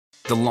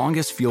The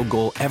longest field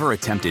goal ever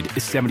attempted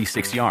is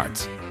 76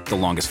 yards. The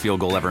longest field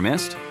goal ever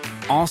missed?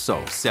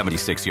 Also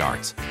 76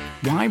 yards.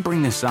 Why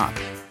bring this up?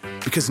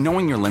 Because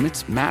knowing your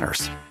limits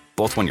matters,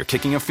 both when you're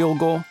kicking a field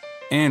goal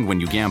and when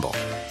you gamble.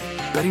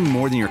 Betting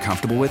more than you're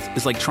comfortable with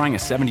is like trying a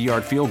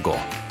 70-yard field goal.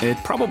 It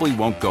probably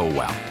won't go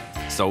well.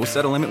 So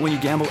set a limit when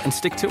you gamble and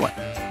stick to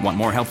it. Want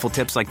more helpful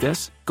tips like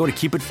this? Go to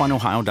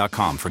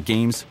keepitfunohio.com for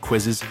games,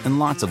 quizzes, and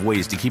lots of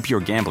ways to keep your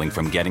gambling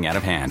from getting out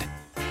of hand.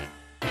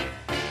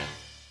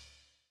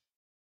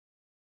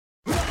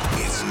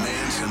 It's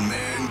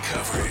man-to-man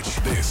coverage.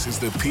 This is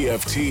the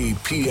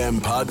PFT PM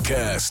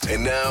podcast.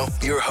 And now,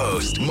 your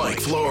host, Mike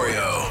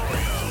Florio.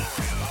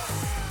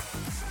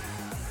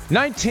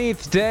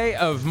 19th day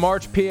of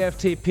March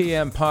PFT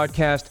PM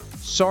podcast.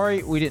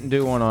 Sorry we didn't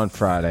do one on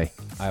Friday.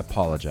 I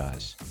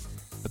apologize.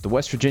 But the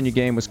West Virginia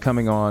game was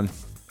coming on.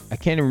 I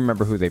can't even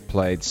remember who they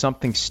played.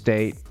 Something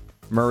State,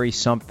 Murray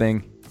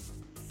something.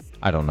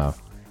 I don't know.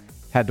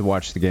 Had to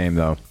watch the game,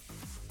 though.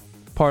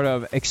 Part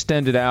of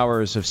extended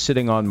hours of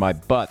sitting on my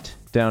butt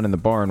down in the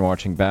barn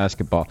watching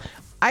basketball.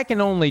 I can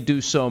only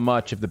do so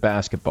much of the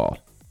basketball.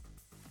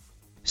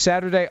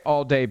 Saturday,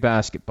 all-day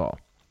basketball.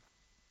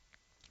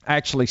 I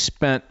actually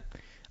spent,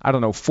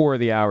 4 of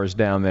the hours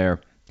down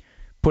there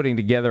putting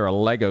together a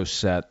Lego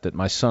set that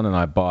my son and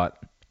I bought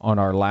on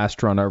our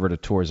last run over to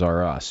Toys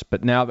R Us.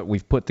 But now that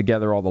we've put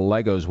together all the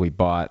Legos we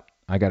bought,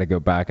 I got to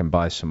go back and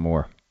buy some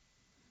more.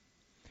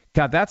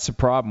 God, that's the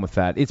problem with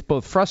that. It's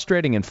both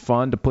frustrating and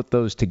fun to put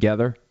those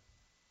together.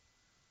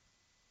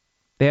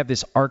 They have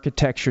this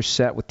architecture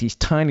set with these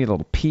tiny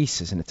little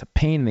pieces, and it's a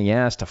pain in the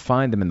ass to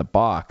find them in the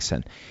box.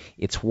 And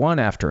it's one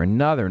after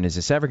another, and is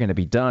this ever going to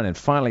be done? And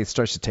finally it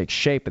starts to take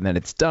shape, and then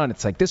it's done.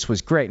 It's like, this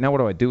was great. Now what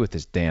do I do with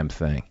this damn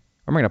thing?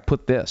 Where am I going to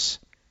put this?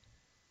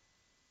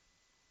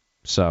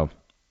 So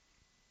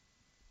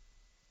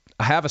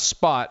I have a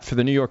spot for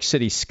the New York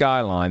City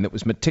skyline that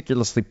was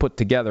meticulously put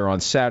together on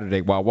Saturday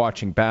while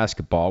watching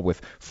basketball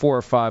with 4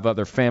 or 5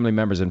 other family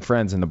members and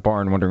friends in the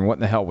barn wondering what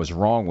in the hell was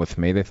wrong with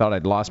me. They thought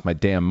I'd lost my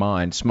damn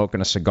mind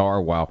smoking a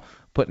cigar while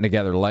putting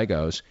together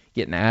Legos,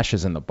 getting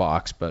ashes in the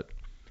box, but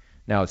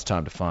now it's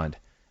time to find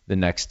the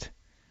next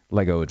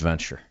Lego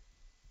adventure.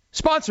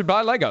 Sponsored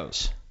by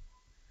Legos,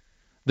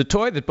 the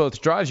toy that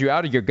both drives you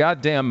out of your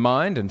goddamn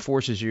mind and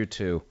forces you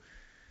to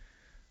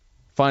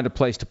find a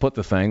place to put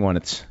the thing when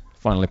it's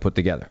finally put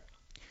together.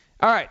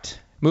 All right,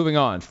 moving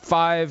on.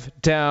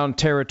 5 down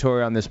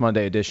territory on this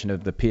Monday edition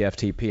of the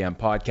PFT PM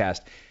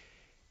podcast.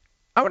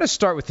 I want to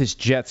start with this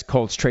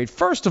Jets-Colts trade.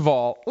 First of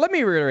all, let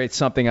me reiterate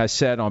something I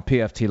said on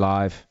PFT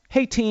Live.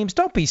 Hey, teams,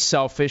 don't be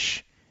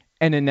selfish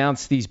and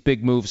announce these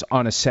big moves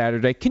on a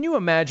Saturday. Can you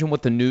imagine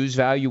what the news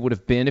value would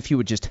have been if you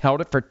had just held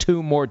it for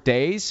 2 more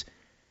days?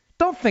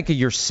 Don't think of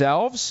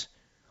yourselves.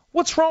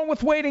 What's wrong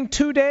with waiting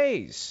 2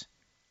 days?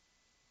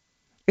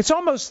 It's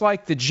almost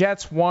like the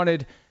Jets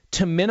wanted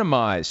to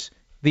minimize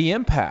the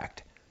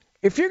impact.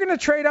 If you're going to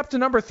trade up to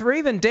number 3,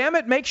 then damn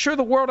it, make sure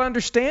the world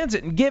understands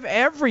it and give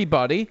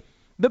everybody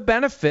the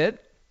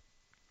benefit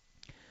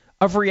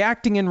of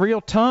reacting in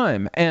real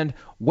time and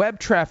web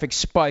traffic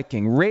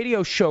spiking,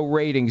 radio show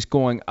ratings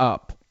going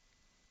up,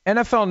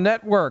 NFL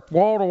Network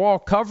wall-to-wall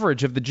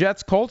coverage of the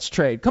Jets-Colts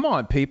trade. Come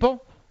on,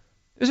 people.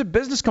 There's a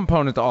business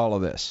component to all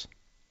of this.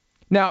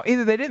 Now,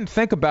 either they didn't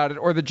think about it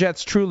or the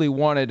Jets truly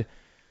wanted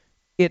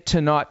it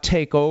to not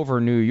take over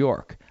New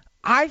York.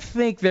 I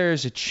think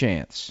there's a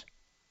chance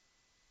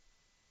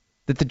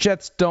that the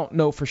Jets don't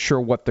know for sure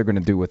what they're going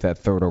to do with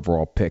that 3rd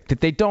overall pick,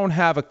 that they don't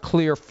have a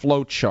clear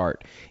flow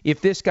chart.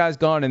 If this guy's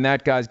gone and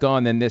that guy's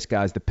gone, then this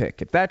guy's the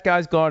pick. If that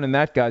guy's gone and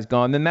that guy's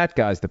gone, then that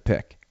guy's the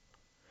pick.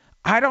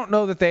 I don't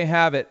know that they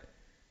have it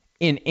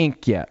in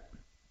ink yet.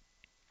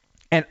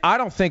 And I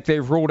don't think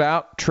they've ruled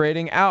out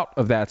trading out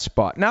of that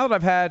spot. Now that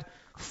I've had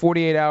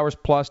 48 hours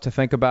plus to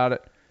think about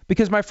it,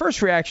 because my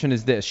first reaction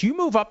is this. You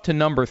move up to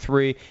number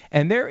 3,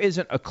 and there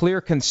isn't a clear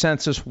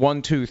consensus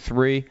 1, 2,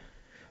 3.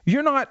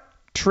 You're not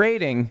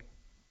trading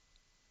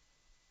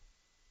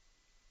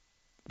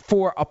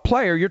for a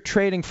player. You're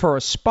trading for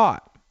a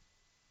spot.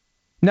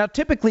 Now,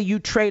 typically, you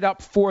trade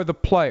up for the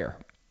player.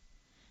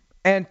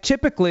 And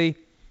typically,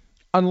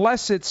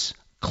 unless it's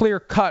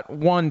clear-cut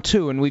 1,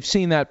 2, and we've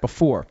seen that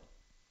before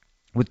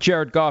with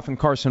Jared Goff and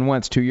Carson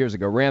Wentz 2 years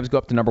ago. Rams go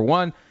up to number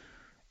 1.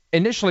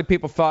 Initially,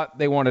 people thought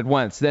they wanted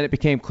Wentz. Then it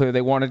became clear they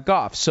wanted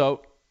Goff.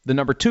 So the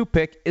number 2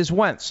 pick is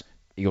Wentz.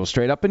 Eagles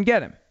straight up and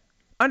get him.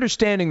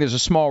 Understanding there's a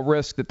small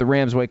risk that the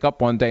Rams wake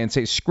up one day and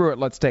say, screw it,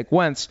 let's take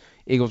Wentz.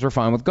 Eagles were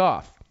fine with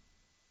Goff.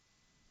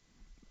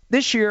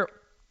 This year,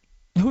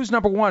 who's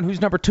number 1,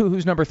 who's number 2,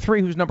 who's number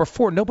 3, who's number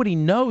 4? Nobody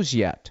knows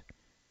yet.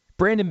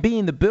 Brandon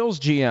Beane, the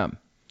Bills GM,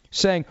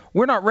 saying,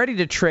 we're not ready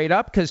to trade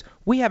up because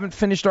we haven't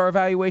finished our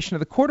evaluation of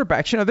the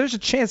quarterbacks. You know, there's a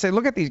chance they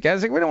look at these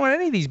guys like, we don't want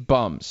any of these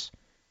bums.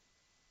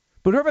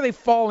 But whoever they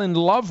fall in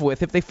love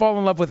with, if they fall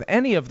in love with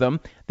any of them,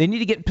 they need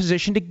to get in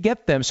position to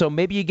get them. So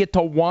maybe you get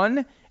to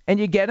 1 and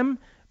you get him.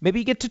 Maybe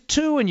you get to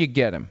 2 and you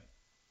get him.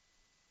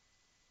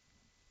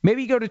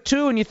 Maybe you go to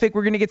 2 and you think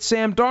we're going to get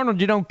Sam Darnold.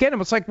 You don't get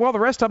him. It's like, well, the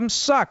rest of them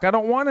suck. I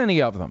don't want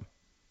any of them.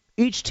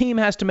 Each team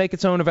has to make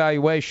its own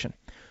evaluation.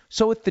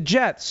 So with the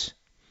Jets,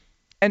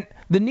 and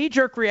the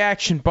knee-jerk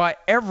reaction by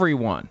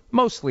everyone,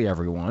 mostly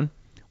everyone,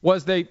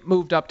 was they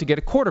moved up to get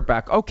a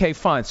quarterback. Okay,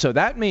 fine. So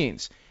that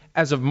means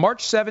as of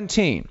March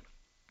 17,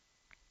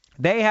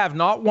 they have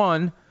not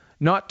one,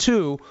 not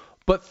two,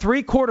 but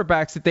three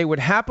quarterbacks that they would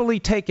happily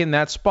take in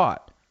that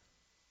spot.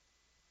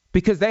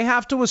 Because they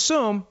have to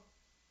assume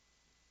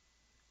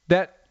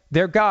that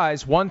their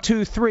guys, 1,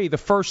 2, 3, the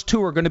first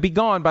two are going to be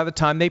gone by the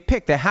time they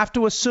pick. They have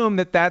to assume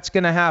that that's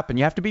going to happen.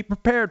 You have to be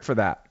prepared for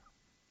that.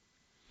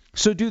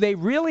 So do they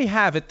really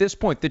have, at this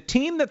point, the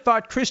team that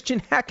thought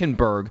Christian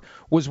Hackenberg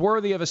was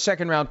worthy of a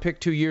second-round pick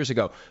 2 years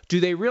ago, do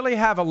they really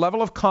have a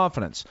level of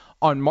confidence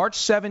on March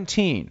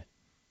 17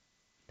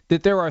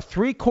 that there are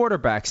three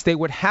quarterbacks they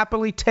would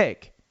happily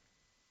take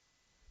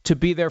to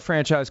be their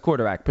franchise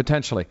quarterback,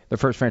 potentially the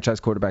first franchise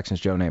quarterback since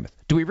Joe Namath?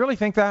 Do we really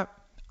think that?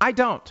 I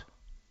don't.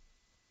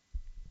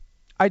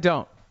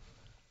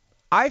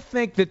 I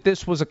think that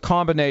this was a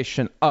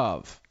combination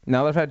of,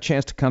 now that I've had a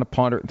chance to kind of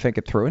ponder it and think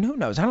it through, and who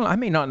knows, I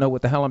may not know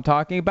what the hell I'm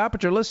talking about,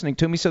 but you're listening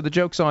to me, so the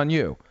joke's on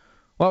you.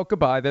 Well,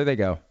 goodbye. There they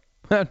go.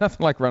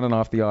 Nothing like running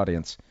off the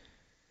audience.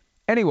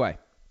 Anyway,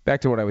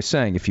 back to what I was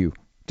saying, if you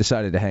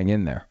decided to hang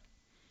in there.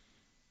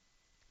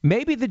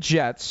 Maybe the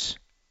Jets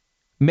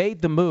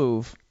made the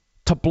move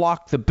to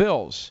block the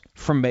Bills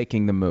from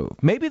making the move.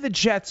 Maybe the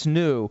Jets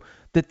knew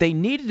that they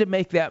needed to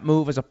make that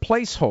move as a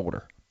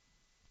placeholder.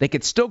 They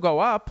could still go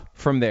up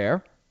from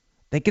there.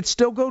 They could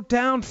still go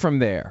down from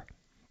there.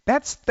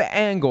 That's the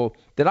angle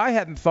that I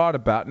hadn't thought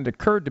about, and it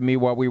occurred to me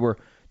while we were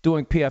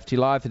doing PFT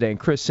Live today, and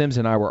Chris Sims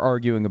and I were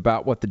arguing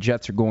about what the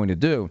Jets are going to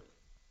do.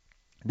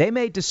 They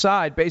may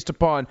decide, based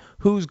upon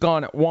who's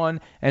gone at 1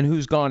 and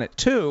who's gone at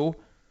 2,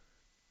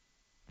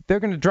 they're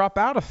going to drop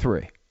out of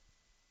 3.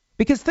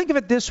 Because think of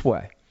it this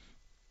way.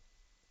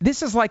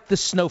 This is like the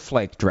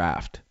snowflake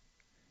draft.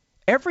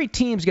 Every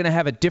team's going to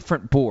have a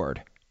different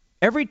board.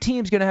 Every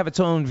team's going to have its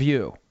own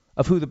view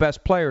of who the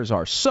best players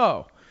are.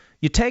 So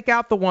you take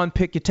out the 1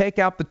 pick, you take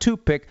out the 2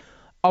 pick.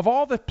 Of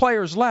all the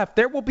players left,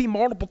 there will be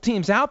multiple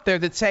teams out there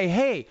that say,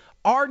 hey,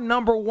 our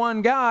number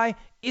 1 guy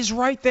is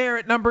right there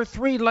at number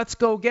 3. Let's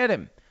go get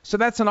him. So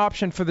that's an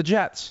option for the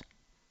Jets.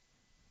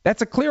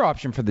 That's a clear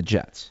option for the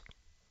Jets.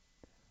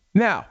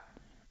 Now,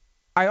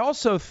 I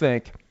also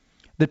think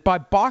that by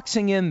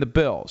boxing in the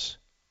Bills,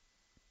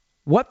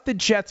 what the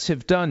Jets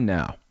have done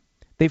now,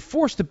 they've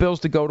forced the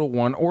Bills to go to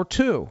 1 or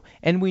 2.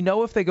 And we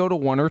know if they go to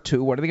 1 or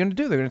 2, what are they going to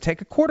do? They're going to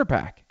take a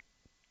quarterback.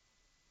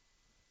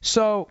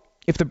 So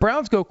if the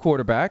Browns go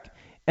quarterback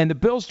and the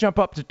Bills jump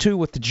up to 2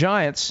 with the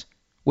Giants,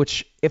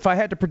 which if I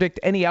had to predict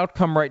any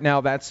outcome right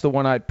now, that's the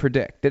one I'd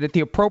predict. That at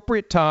the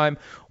appropriate time,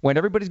 when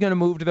everybody's going to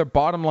move to their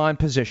bottom line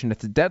position,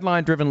 it's a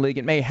deadline-driven league,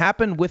 it may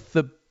happen with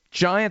the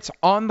Giants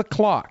on the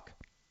clock.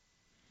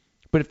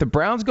 But if the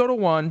Browns go to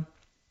 1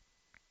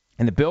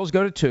 and the Bills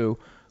go to 2,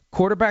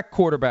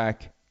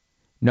 quarterback,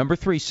 number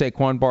 3,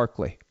 Saquon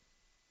Barkley.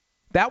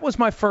 That was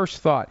my first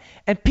thought.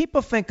 And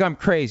people think I'm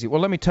crazy. Well,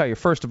 let me tell you,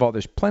 first of all,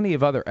 there's plenty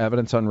of other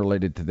evidence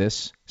unrelated to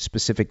this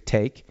specific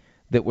take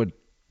that would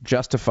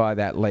justify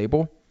that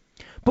label.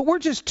 But we're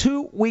just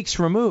 2 weeks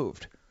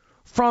removed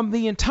from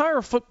the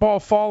entire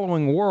football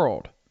following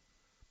world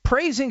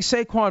praising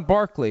Saquon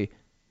Barkley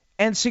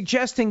and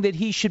suggesting that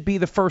he should be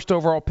the first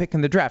overall pick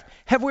in the draft.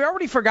 Have we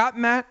already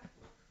forgotten that?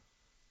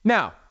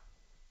 Now,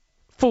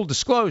 full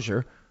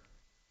disclosure,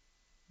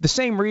 the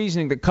same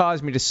reasoning that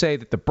caused me to say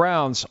that the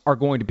Browns are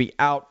going to be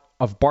out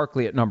of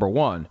Barkley at number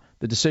 1,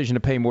 the decision to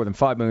pay more than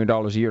 $5 million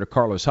a year to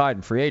Carlos Hyde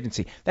in free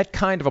agency, that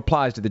kind of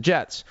applies to the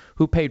Jets,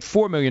 who paid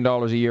 $4 million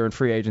a year in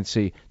free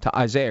agency to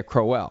Isaiah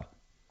Crowell.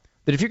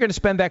 That if you're going to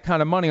spend that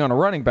kind of money on a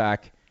running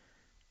back,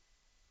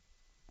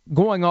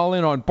 going all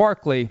in on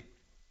Barkley,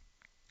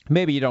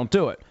 maybe you don't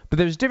do it. But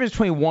there's a difference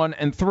between 1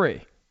 and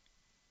 3.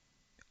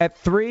 At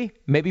 3,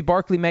 maybe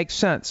Barkley makes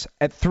sense.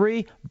 At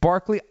 3,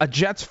 Barkley, a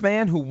Jets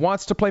fan who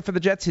wants to play for the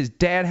Jets, his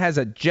dad has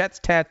a Jets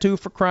tattoo,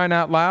 for crying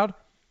out loud.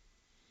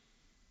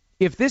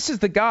 If this is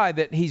the guy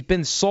that he's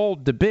been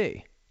sold to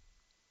be,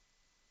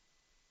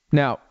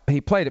 now,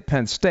 he played at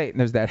Penn State, and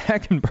there's that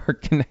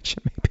Hackenberg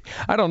connection. Maybe.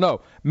 I don't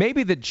know.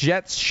 Maybe the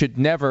Jets should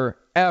never,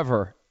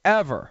 ever,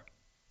 ever,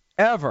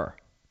 ever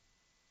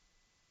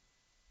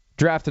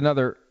draft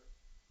another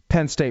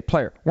Penn State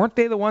player. Weren't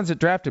they the ones that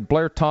drafted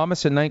Blair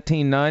Thomas in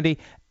 1990?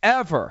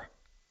 Ever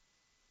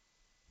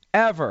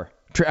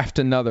draft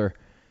another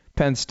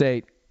Penn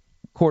State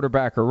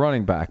quarterback or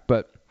running back.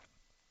 But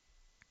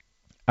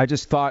I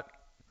just thought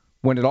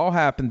when it all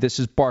happened, this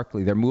is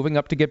Barkley. They're moving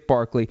up to get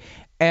Barkley.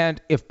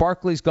 And if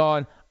Barkley's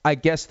gone, I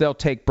guess they'll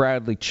take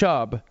Bradley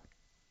Chubb,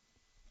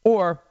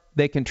 or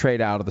they can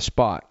trade out of the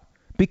spot.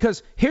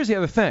 Because here's the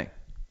other thing.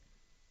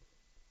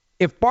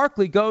 If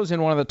Barkley goes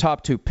in one of the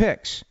top 2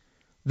 picks,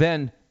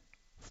 then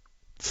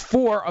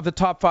 4 of the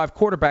top 5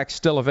 quarterbacks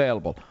still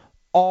available.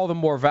 All the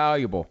more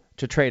valuable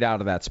to trade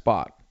out of that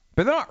spot.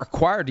 But they're not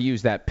required to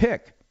use that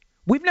pick.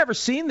 We've never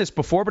seen this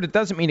before, but it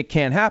doesn't mean it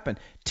can't happen.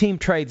 Team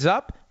trades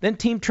up, then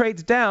team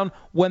trades down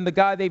when the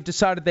guy they've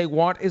decided they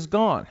want is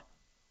gone.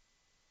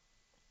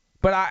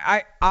 But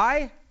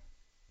I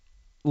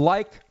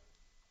like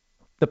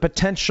the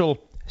potential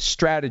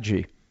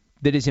strategy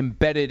that is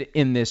embedded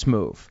in this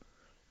move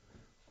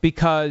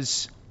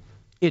because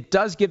it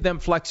does give them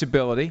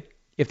flexibility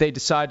if they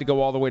decide to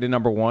go all the way to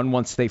number one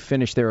once they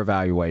finish their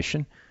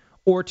evaluation,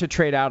 or to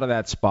trade out of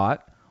that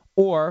spot,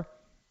 or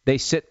they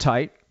sit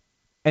tight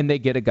and they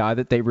get a guy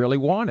that they really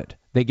wanted.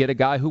 They get a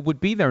guy who would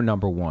be their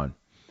number one.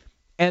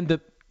 And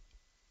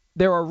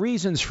there are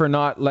reasons for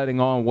not letting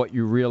on what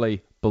you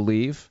really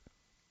believe,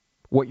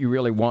 what you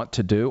really want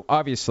to do.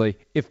 Obviously,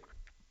 if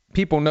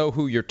people know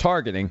who you're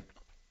targeting,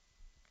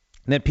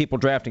 then people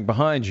drafting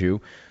behind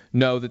you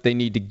know that they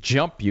need to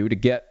jump you to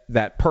get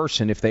that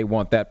person if they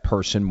want that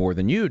person more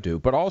than you do.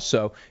 But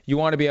also, you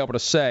want to be able to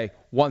say,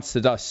 once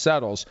the dust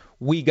settles,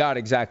 we got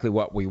exactly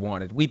what we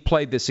wanted. We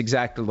played this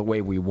exactly the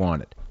way we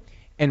wanted.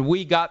 And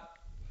we got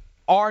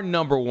our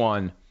number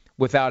one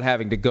without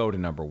having to go to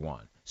number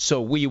one.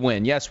 So we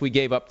win. Yes, we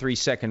gave up 3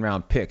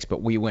 second-round picks,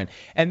 but we win.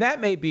 And that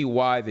may be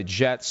why the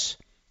Jets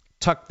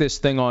tucked this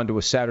thing onto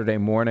a Saturday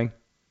morning.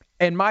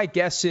 And my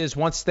guess is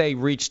once they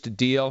reached a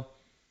deal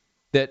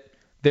that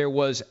there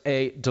was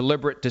a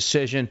deliberate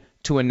decision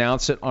to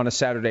announce it on a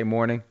Saturday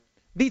morning.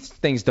 These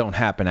things don't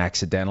happen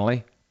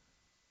accidentally.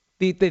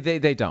 They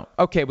don't.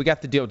 Okay, we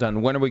got the deal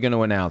done. When are we going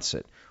to announce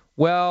it?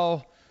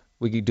 Well,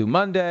 we could do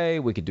Monday,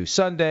 we could do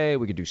Sunday,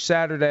 we could do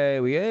Saturday.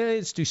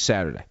 Let's do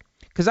Saturday.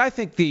 Because I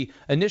think the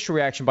initial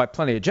reaction by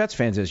plenty of Jets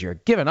fans is you're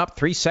giving up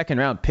 3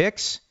 second-round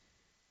picks?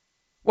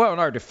 Well, in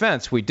our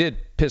defense, we did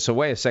piss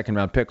away a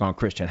second-round pick on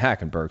Christian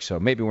Hackenberg, so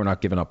maybe we're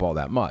not giving up all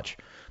that much.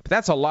 But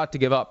that's a lot to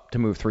give up to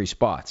move 3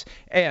 spots.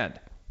 And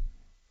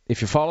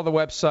if you follow the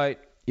website,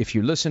 if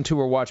you listen to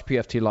or watch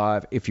PFT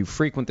Live, if you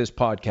frequent this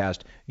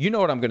podcast, you know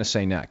what I'm going to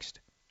say next.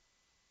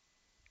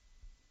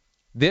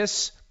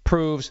 This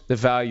proves the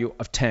value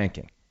of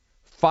tanking.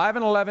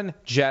 5-11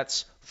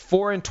 Jets,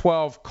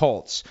 4-12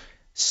 Colts.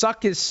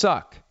 Suck is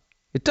suck.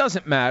 It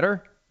doesn't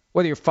matter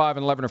whether you're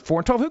 5-11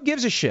 or 4-12. Who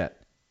gives a shit?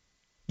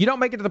 You don't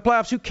make it to the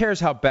playoffs, who cares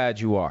how bad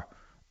you are?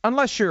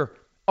 Unless you're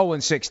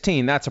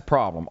 0-16, that's a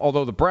problem.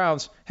 Although the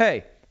Browns,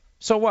 hey,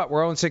 so what?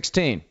 We're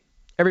 0-16.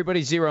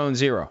 Everybody's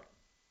 0-0.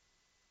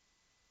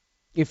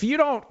 If you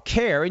don't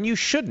care, and you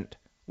shouldn't,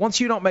 once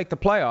you don't make the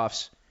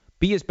playoffs,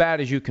 be as bad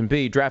as you can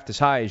be, draft as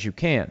high as you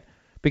can.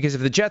 Because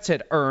if the Jets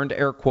had earned,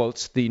 air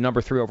quotes, the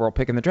number 3 overall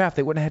pick in the draft,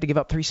 they wouldn't have had to give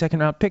up 3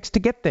 second-round picks to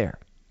get there.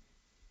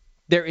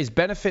 There is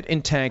benefit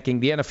in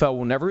tanking. The NFL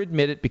will never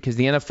admit it because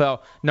the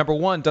NFL, number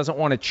one, doesn't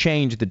want to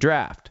change the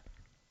draft.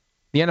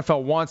 The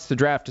NFL wants the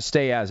draft to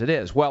stay as it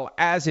is. Well,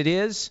 as it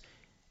is,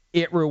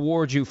 it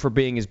rewards you for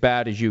being as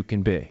bad as you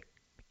can be.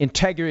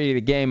 Integrity of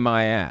the game,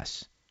 my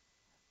ass.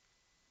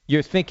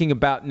 You're thinking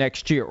about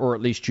next year, or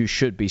at least you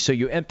should be. So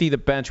you empty the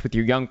bench with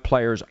your young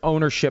players.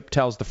 Ownership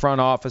tells the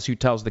front office, who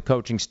tells the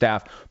coaching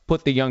staff,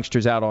 put the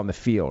youngsters out on the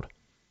field.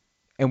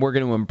 And we're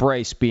going to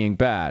embrace being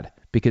bad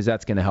because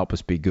that's going to help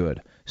us be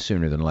good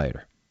sooner than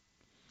later.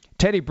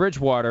 Teddy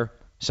Bridgewater,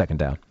 second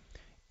down,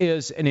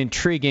 is an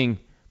intriguing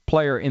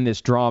player in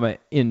this drama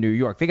in New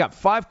York. They got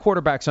 5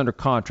 quarterbacks under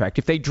contract.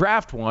 If they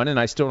draft one, and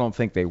I still don't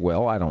think they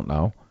will, I don't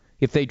know.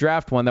 If they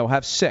draft one, they'll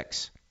have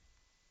 6.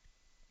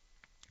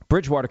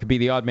 Bridgewater could be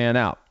the odd man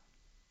out.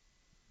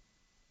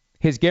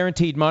 His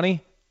guaranteed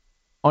money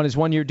on his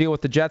 1-year deal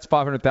with the Jets,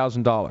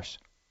 $500,000.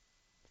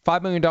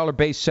 $5 million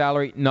base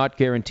salary, not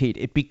guaranteed.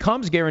 It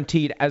becomes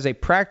guaranteed as a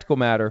practical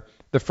matter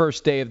the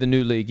first day of the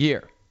new league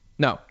year.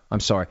 No, I'm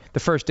sorry, the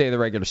first day of the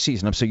regular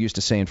season. I'm so used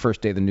to saying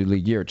first day of the new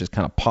league year, it just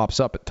kind of pops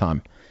up at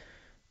time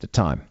to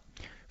time.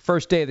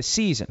 First day of the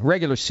season,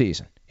 regular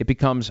season, it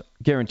becomes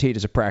guaranteed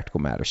as a practical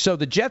matter. So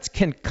the Jets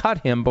can cut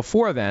him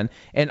before then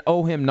and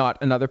owe him not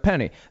another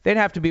penny. They'd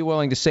have to be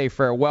willing to say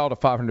farewell to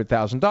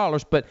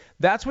 $500,000, but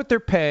that's what they're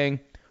paying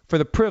for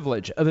the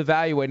privilege of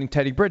evaluating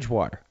Teddy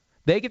Bridgewater.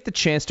 They get the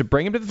chance to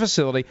bring him to the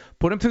facility,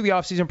 put him through the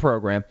offseason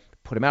program,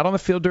 put him out on the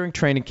field during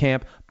training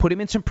camp, put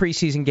him in some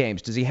preseason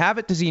games. Does he have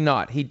it? Does he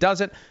not? He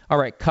doesn't. All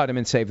right, cut him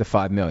and save the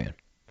 $5 million.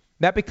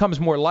 That becomes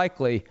more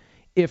likely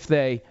if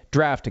they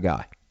draft a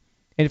guy.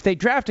 And if they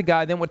draft a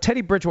guy, then what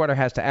Teddy Bridgewater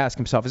has to ask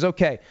himself is,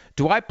 okay,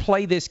 do I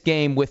play this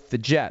game with the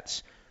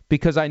Jets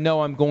because I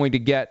know I'm going to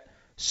get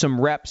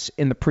some reps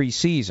in the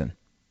preseason?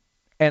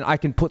 And I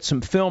can put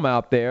some film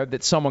out there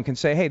that someone can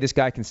say, hey, this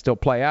guy can still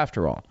play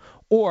after all.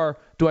 Or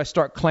do I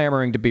start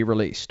clamoring to be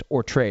released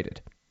or traded?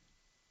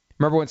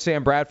 Remember when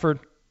Sam Bradford,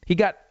 he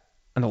got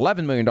an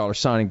 $11 million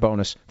signing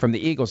bonus from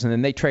the Eagles, and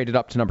then they traded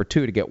up to number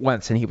 2 to get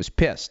Wentz, and he was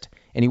pissed,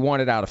 and he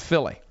wanted out of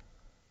Philly.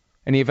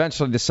 And he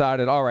eventually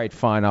decided, all right,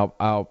 fine,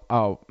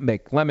 I'll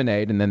make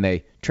lemonade, and then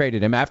they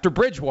traded him after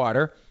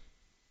Bridgewater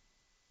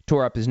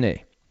tore up his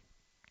knee.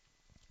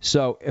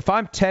 So if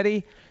I'm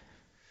Teddy,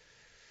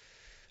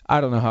 I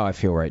don't know how I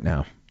feel right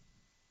now.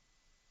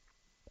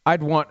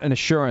 I'd want an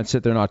assurance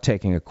that they're not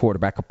taking a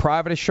quarterback, a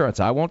private assurance.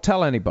 I won't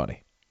tell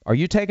anybody. Are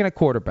you taking a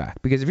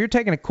quarterback? Because if you're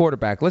taking a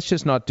quarterback, let's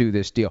just not do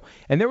this deal.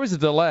 And there was a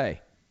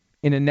delay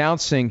in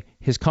announcing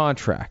his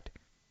contract.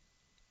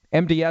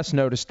 MDS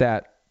noticed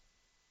that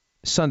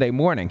Sunday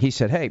morning. He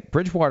said, hey,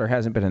 Bridgewater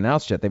hasn't been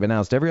announced yet. They've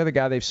announced every other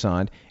guy they've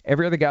signed.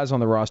 Every other guy's on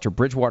the roster.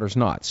 Bridgewater's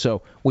not.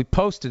 So we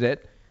posted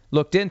it,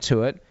 looked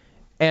into it,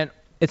 and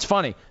it's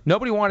funny.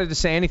 Nobody wanted to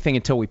say anything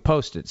until we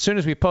posted. As soon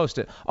as we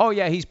posted, oh,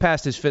 yeah, he's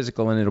passed his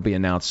physical and it'll be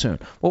announced soon.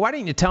 Well, why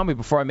didn't you tell me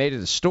before I made it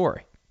a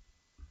story?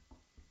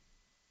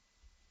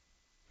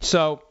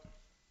 So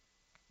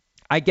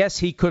I guess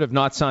he could have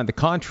not signed the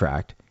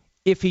contract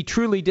if he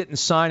truly didn't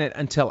sign it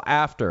until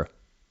after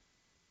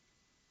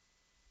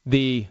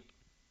the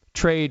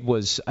trade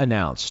was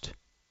announced.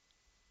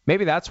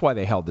 Maybe that's why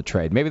they held the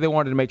trade. Maybe they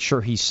wanted to make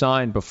sure he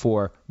signed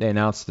before they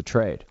announced the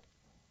trade.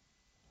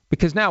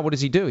 Because now, what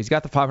does he do? He's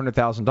got the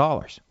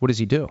 $500,000. What does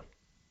he do?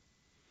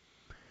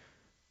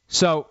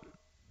 So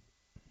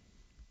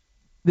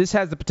this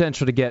has the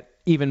potential to get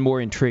even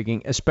more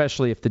intriguing,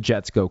 especially if the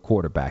Jets go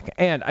quarterback.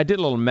 And I did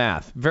a little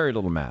math, very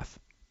little math,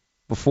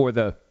 before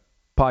the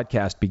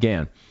podcast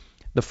began.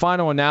 The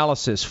final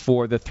analysis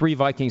for the 3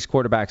 Vikings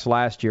quarterbacks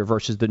last year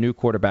versus the new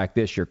quarterback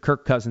this year.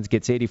 Kirk Cousins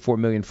gets $84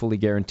 million fully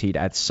guaranteed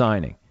at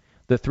signing.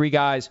 The 3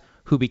 guys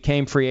who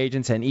became free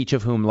agents and each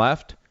of whom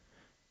left: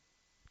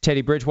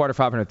 Teddy Bridgewater,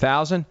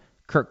 $500,000.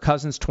 Kirk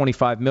Cousins,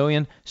 $25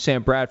 million.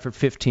 Sam Bradford,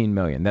 $15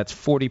 million. That's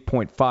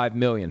 $40.5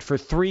 million for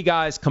 3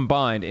 guys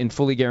combined in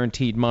fully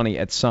guaranteed money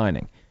at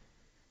signing.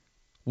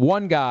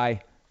 One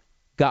guy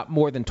got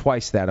more than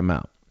twice that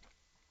amount.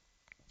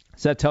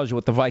 So that tells you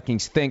what the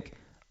Vikings think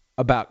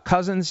about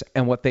Cousins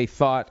and what they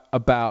thought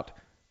about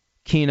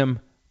Keenum,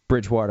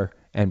 Bridgewater,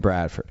 and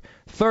Bradford.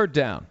 Third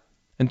down,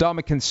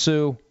 Ndamukong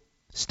Suh,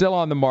 still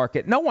on the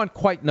market. No one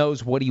quite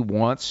knows what he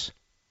wants.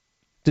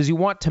 Does he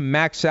want to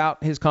max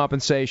out his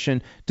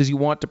compensation? Does he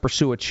want to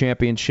pursue a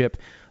championship?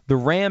 The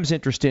Rams'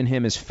 interest in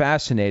him is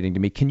fascinating to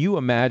me. Can you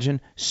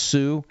imagine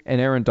Suh and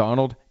Aaron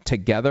Donald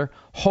together?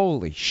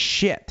 Holy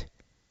shit.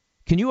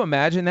 Can you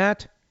imagine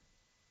that?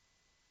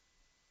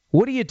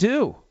 What do you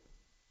do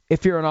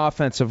if you're an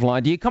offensive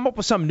line? Do you come up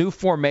with some new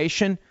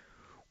formation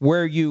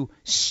where you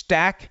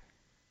stack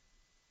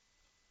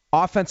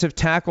offensive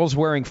tackles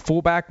wearing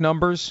fullback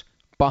numbers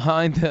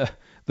behind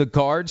the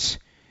guards?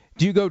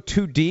 Do you go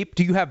too deep?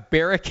 Do you have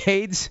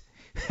barricades?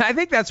 I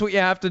think that's what you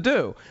have to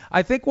do.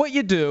 I think what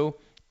you do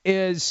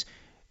is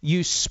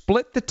you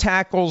split the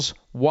tackles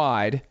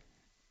wide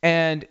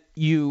and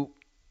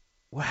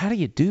how do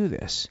you do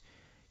this?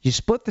 You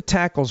split the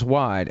tackles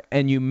wide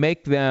and you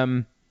make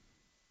them,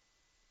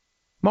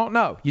 well,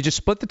 no, you just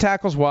split the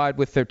tackles wide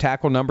with their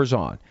tackle numbers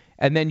on.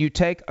 And then you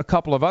take a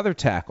couple of other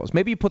tackles.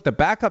 Maybe you put the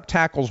backup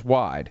tackles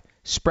wide,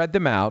 spread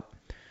them out.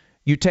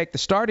 You take the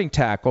starting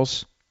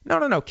tackles. No.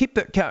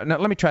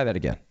 Let me try that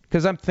again,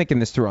 because I'm thinking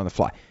this through on the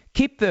fly.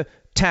 Keep the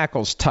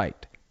tackles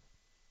tight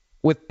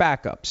with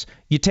backups.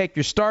 You take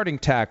your starting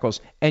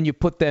tackles and you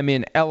put them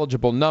in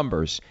eligible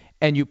numbers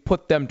and you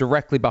put them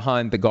directly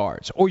behind the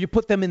guards, or you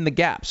put them in the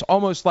gaps,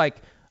 almost like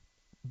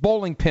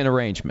bowling pin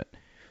arrangement.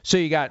 So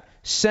you got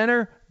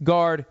center,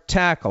 guard,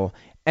 tackle,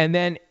 and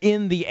then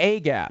in the A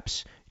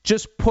gaps,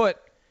 just put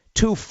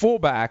 2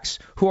 fullbacks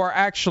who are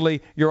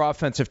actually your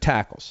offensive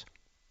tackles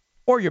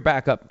or your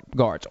backup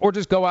guards, or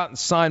just go out and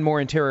sign more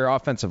interior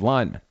offensive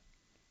linemen.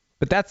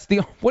 But that's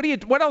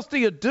what else do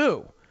you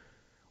do?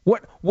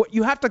 What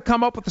you have to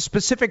come up with a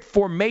specific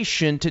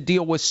formation to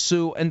deal with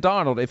Suh and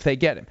Donald if they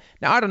get him.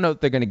 Now, I don't know if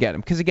they're going to get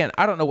him because, again,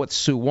 I don't know what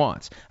Suh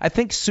wants. I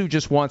think Suh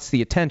just wants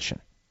the attention.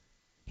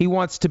 He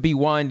wants to be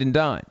wined and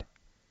dined.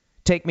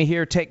 Take me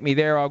here, take me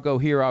there, I'll go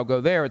here, I'll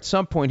go there. At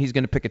some point, he's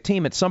going to pick a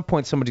team. At some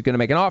point, somebody's going to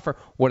make an offer.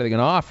 What are they going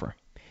to offer?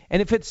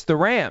 And if it's the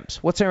Rams,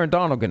 what's Aaron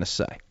Donald going to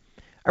say?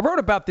 I wrote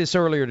about this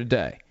earlier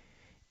today.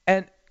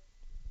 And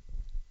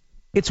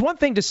it's one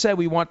thing to say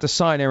we want to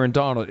sign Aaron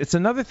Donald. It's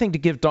another thing to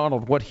give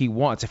Donald what he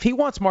wants. If he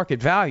wants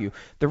market value,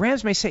 the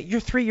Rams may say,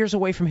 you're 3 years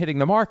away from hitting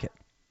the market.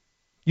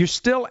 You're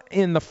still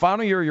in the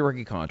final year of your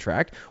rookie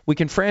contract. We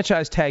can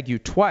franchise tag you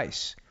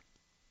twice.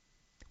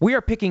 We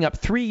are picking up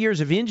 3 years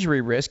of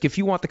injury risk if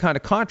you want the kind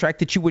of contract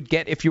that you would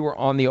get if you were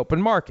on the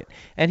open market.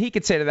 And he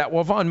could say to that,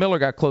 well, Von Miller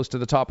got close to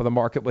the top of the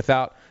market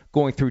without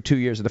going through 2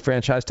 years of the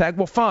franchise tag.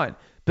 Well, fine.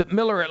 But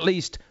Miller at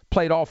least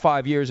played all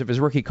 5 years of his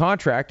rookie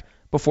contract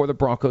before the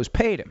Broncos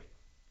paid him.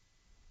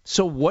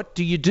 So what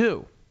do you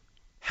do?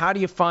 How do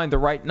you find the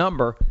right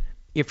number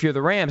if you're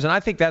the Rams? And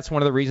I think that's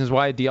one of the reasons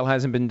why a deal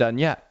hasn't been done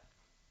yet.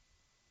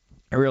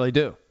 I really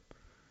do.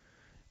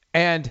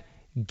 And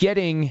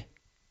getting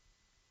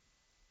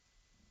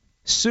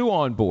Suh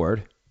on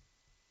board,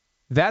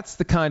 that's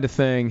the kind of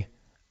thing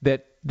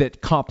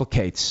that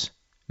complicates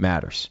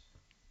matters.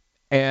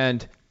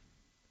 And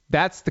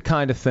that's the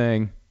kind of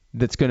thing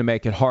that's going to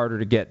make it harder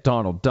to get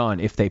Donald done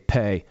if they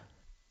pay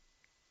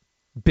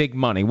big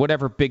money,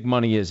 whatever big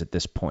money is at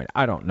this point.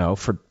 I don't know.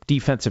 For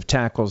defensive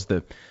tackles,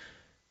 the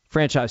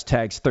franchise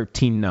tag's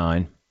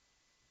 $13.9.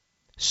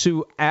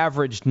 Suh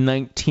averaged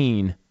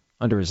 19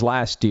 under his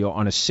last deal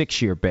on a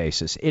 6-year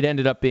basis. It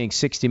ended up being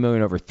 $60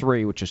 million over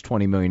 3, which is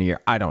 $20 million a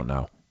year. I don't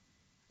know.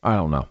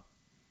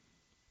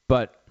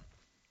 But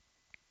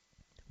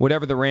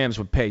whatever the Rams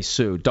would pay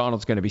Suh,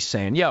 Donald's going to be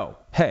saying, yo,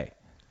 hey,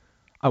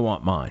 I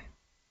want mine.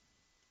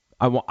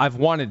 I've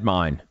wanted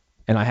mine,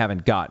 and I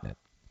haven't gotten it.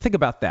 Think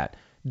about that.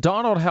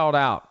 Donald held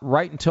out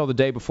right until the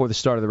day before the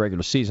start of the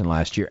regular season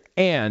last year,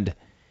 and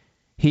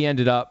he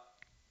ended up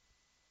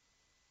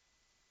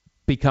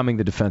becoming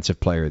the Defensive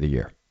Player of the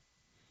Year.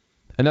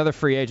 Another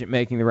free agent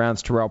making the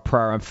rounds, Terrell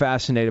Pryor. I'm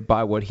fascinated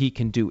by what he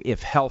can do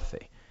if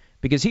healthy,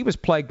 because he was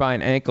plagued by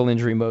an ankle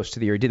injury most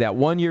of the year. He did that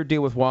one-year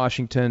deal with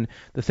Washington.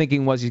 The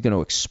thinking was he's going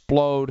to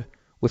explode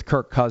with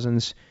Kirk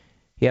Cousins.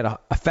 He had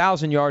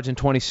 1,000 yards in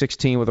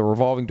 2016 with a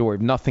revolving door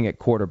of nothing at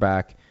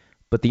quarterback.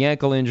 But the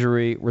ankle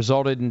injury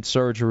resulted in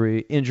surgery,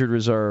 injured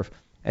reserve,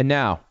 and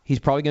now he's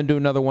probably going to do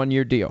another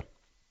one-year deal.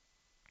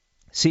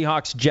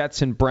 Seahawks,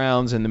 Jets, and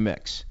Browns in the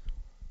mix.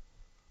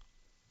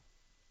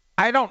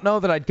 I don't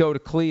know that I'd go to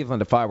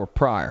Cleveland if I were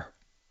Pryor,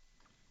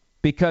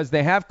 because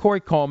they have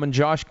Corey Coleman,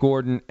 Josh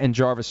Gordon, and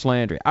Jarvis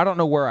Landry. I don't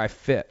know where I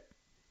fit.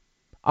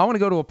 I want to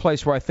go to a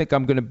place where I think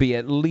I'm going to be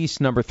at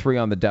least number 3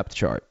 on the depth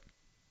chart,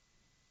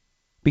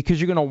 because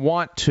you're going to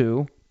want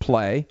to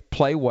play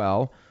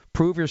well,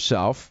 prove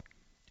yourself,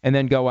 and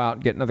then go out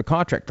and get another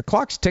contract. The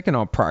clock's ticking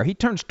on Pryor. He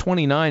turns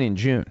 29 in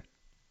June.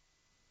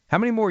 How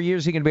many more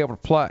years is he going to be able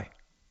to play?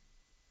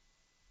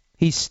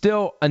 He's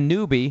still a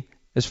newbie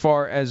as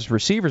far as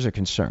receivers are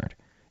concerned.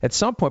 At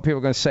some point, people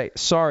are going to say,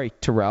 sorry,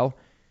 Terrell,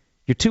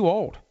 you're too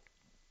old.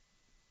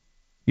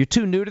 You're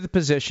too new to the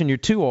position. You're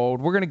too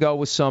old. We're going to go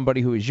with somebody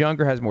who is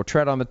younger, has more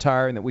tread on the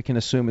tire, and that we can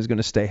assume is going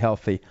to stay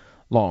healthy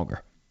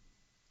longer.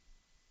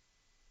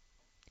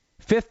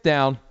 5th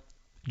down.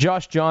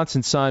 Josh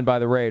Johnson signed by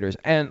the Raiders.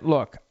 And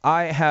look,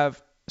 I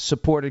have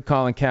supported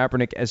Colin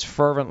Kaepernick as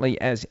fervently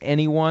as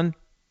anyone,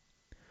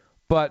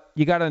 but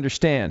you got to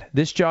understand,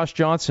 this Josh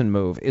Johnson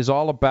move is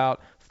all about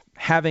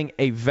having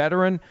a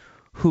veteran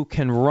who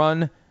can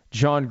run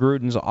John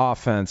Gruden's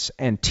offense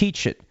and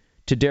teach it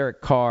to Derek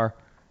Carr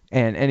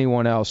and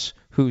anyone else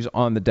who's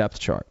on the depth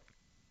chart.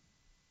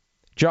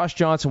 Josh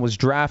Johnson was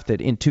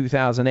drafted in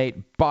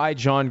 2008 by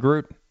John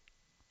Gruden.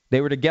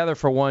 They were together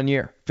for 1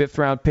 year,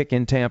 5th-round pick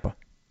in Tampa.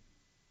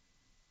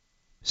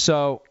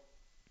 So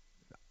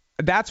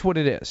that's what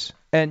it is.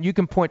 And you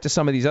can point to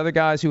some of these other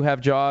guys who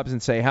have jobs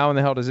and say, how in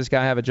the hell does this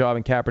guy have a job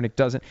and Kaepernick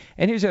doesn't?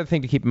 And here's the other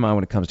thing to keep in mind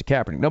when it comes to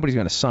Kaepernick. Nobody's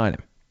going to sign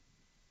him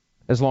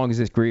as long as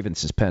this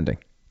grievance is pending.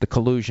 The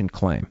collusion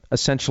claim,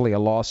 essentially a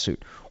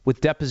lawsuit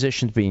with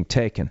depositions being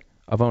taken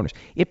of owners.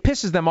 It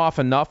pisses them off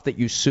enough that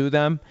you sue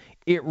them.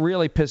 It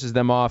really pisses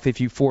them off if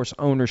you force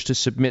owners to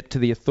submit to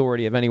the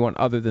authority of anyone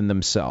other than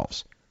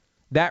themselves.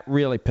 That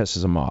really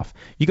pisses them off.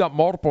 You got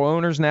multiple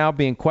owners now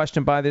being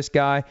questioned by this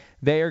guy.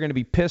 They are going to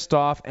be pissed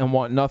off and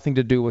want nothing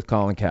to do with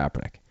Colin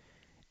Kaepernick.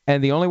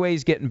 And the only way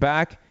he's getting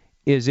back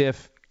is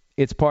if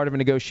it's part of a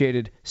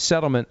negotiated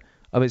settlement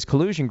of his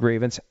collusion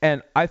grievance.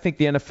 And I think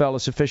the NFL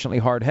is sufficiently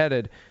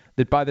hard-headed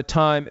that by the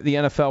time the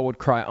NFL would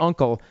cry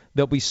uncle,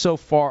 they'll be so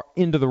far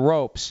into the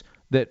ropes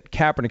that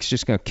Kaepernick's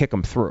just going to kick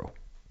them through.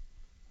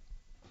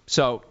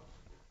 So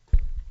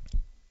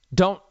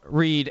don't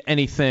read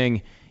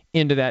anything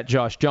into that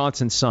Josh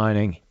Johnson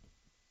signing,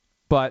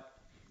 but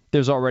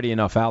there's already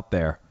enough out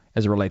there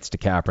as it relates to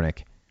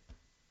Kaepernick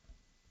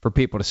for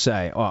people to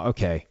say, oh,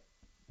 okay,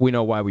 we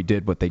know why we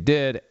did what they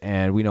did,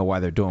 and we know why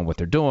they're doing what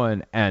they're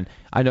doing. And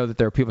I know that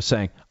there are people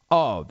saying,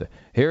 oh,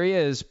 here he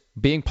is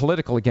being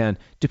political again.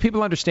 Do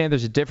people understand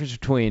there's a difference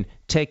between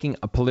taking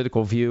a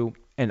political view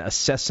and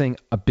assessing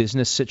a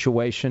business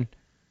situation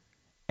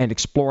and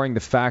exploring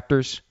the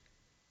factors?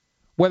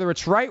 Whether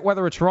it's right,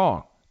 whether it's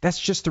wrong, that's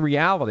just the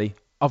reality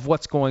of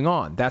what's going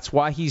on. That's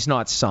why he's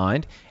not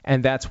signed,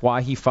 and that's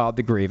why he filed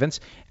the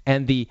grievance,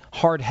 and the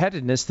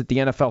hard-headedness that the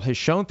NFL has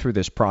shown through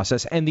this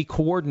process, and the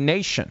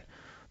coordination,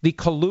 the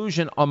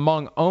collusion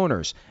among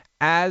owners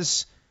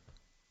as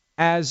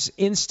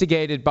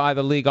instigated by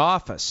the league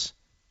office,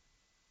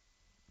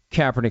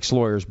 Kaepernick's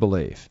lawyers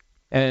believe.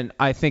 And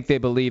I think they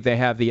believe they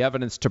have the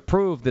evidence to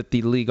prove that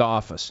the league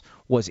office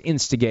was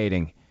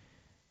instigating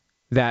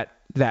that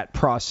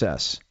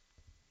process.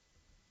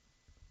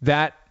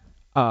 That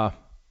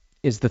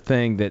is the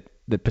thing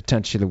that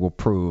potentially will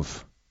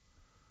prove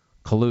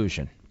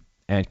collusion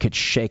and could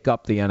shake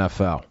up the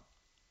NFL.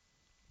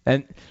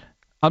 And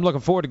I'm looking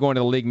forward to going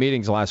to the league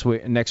meetings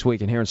next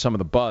week and hearing some of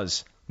the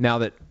buzz now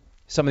that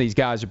some of these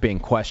guys are being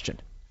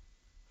questioned.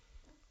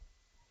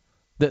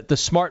 The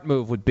smart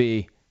move would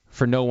be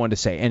for no one to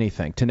say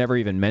anything, to never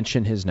even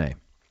mention his name.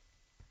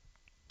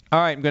 All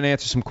right, I'm going to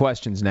answer some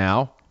questions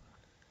now.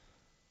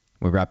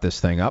 We wrap this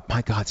thing up.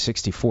 My God,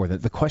 64.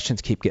 The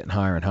questions keep getting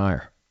higher and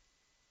higher.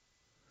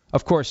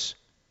 Of course,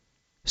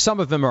 some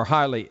of them are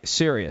highly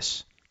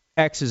serious,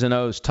 X's and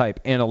O's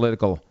type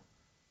analytical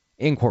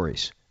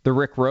inquiries. The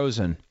Rick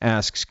Rosen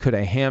asks, could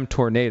a ham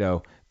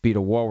tornado beat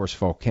a walrus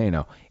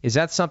volcano? Is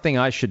that something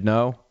I should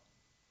know?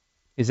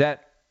 Is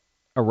that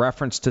a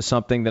reference to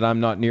something that I'm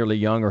not nearly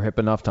young or hip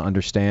enough to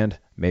understand?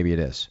 Maybe it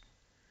is.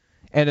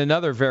 And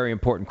another very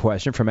important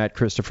question from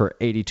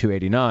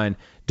 @Christopher8289,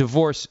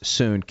 divorce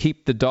soon,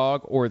 keep the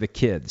dog or the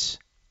kids?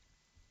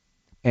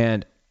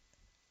 And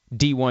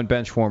D1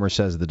 Benchwarmer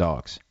says the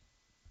dogs.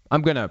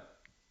 I'm going to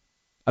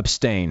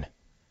abstain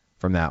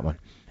from that one.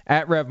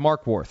 @Rev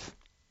Markworth,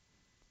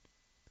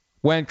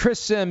 When Chris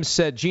Sims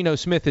said Geno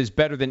Smith is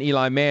better than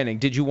Eli Manning,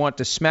 did you want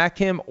to smack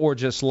him or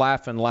just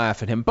laugh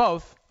at him?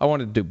 Both. I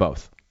wanted to do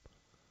both.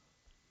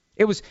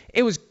 It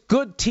was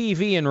good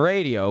TV and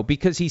radio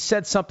because he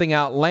said something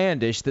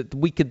outlandish that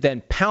we could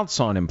then pounce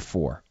on him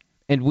for,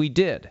 and we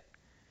did.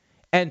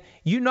 And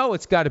you know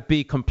it's got to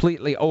be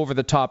completely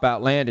over-the-top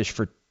outlandish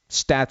for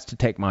Stats to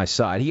take my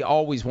side. He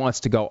always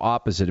wants to go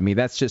opposite of me.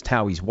 That's just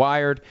how he's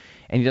wired,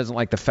 and he doesn't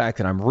like the fact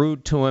that I'm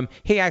rude to him.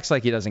 He acts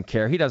like he doesn't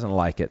care. He doesn't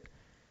like it.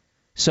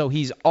 So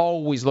he's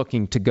always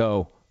looking to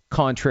go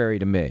contrary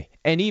to me.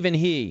 And even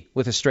he,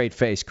 with a straight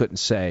face, couldn't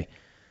say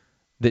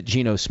that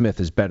Geno Smith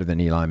is better than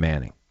Eli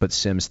Manning. But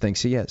Sims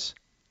thinks he is.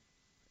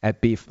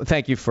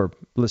 Thank you for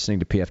listening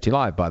to PFT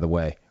Live, by the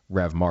way,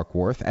 Rev Mark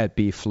Worth. At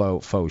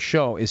BFlow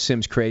Show, is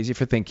Sims crazy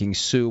for thinking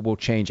Sue will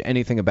change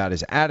anything about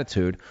his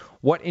attitude?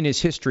 What in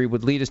his history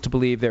would lead us to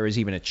believe there is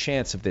even a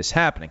chance of this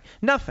happening?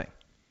 Nothing.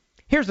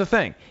 Here's the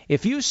thing.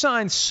 If you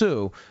sign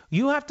Sue,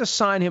 you have to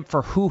sign him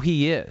for who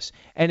he is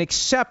and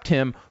accept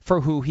him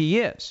for who he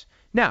is.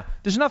 Now,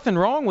 there's nothing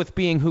wrong with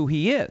being who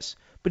he is,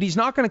 but he's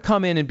not going to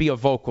come in and be a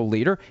vocal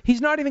leader.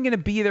 He's not even going to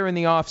be there in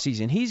the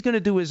offseason. He's going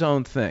to do his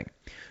own thing.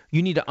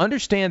 You need to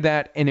understand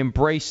that and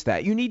embrace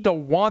that. You need to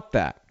want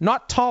that,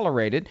 not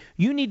tolerate it.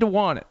 You need to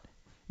want it.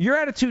 Your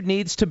attitude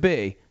needs to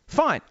be,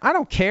 fine, I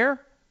don't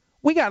care.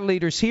 We got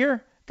leaders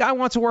here. Guy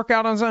wants to work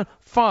out on his own.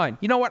 Fine.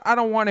 You know what? I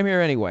don't want him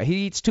here anyway.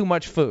 He eats too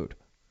much food.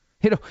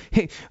 They don't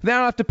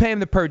have to pay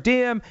him the per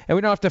diem, and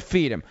we don't have to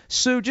feed him.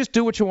 Sue, just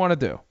do what you want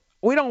to do.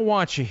 We don't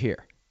want you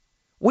here.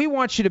 We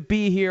want you to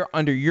be here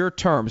under your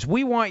terms.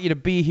 We want you to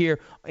be here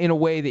in a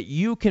way that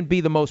you can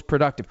be the most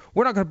productive.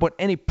 We're not going to put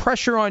any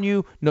pressure on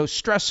you, no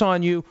stress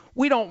on you.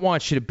 We don't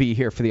want you to be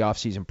here for the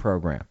off-season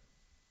program.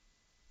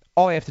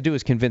 All I have to do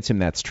is convince him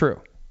that's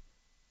true.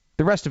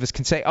 The rest of us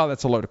can say, oh,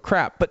 that's a load of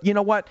crap. But you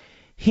know what?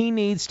 He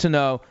needs to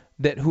know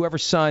that whoever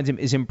signs him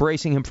is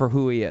embracing him for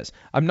who he is.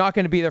 I'm not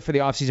going to be there for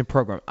the off-season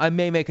program. I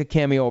may make a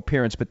cameo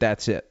appearance, but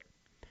that's it.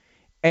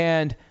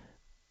 And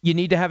you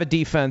need to have a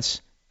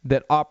defense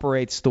that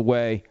operates the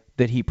way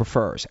that he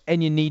prefers.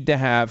 And you need to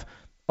have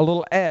a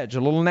little edge,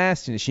 a little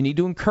nastiness. You need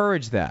to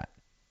encourage that.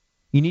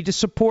 You need to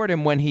support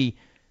him when he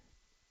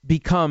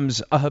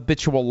becomes a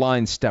habitual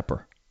line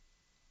stepper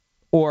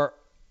or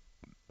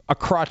a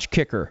crotch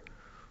kicker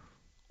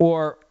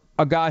or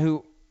a guy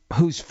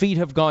whose feet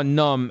have gone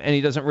numb and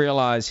he doesn't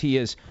realize he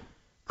is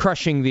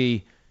crushing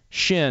the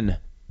shin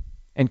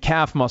and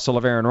calf muscle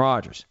of Aaron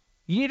Rodgers.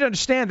 You need to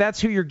understand that's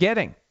who you're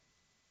getting.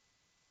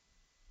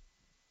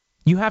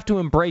 You have to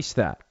embrace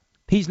that.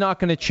 He's not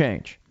going to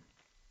change.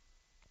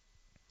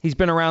 He's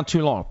been around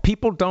too long.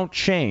 People don't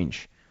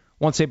change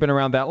once they've been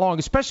around that long,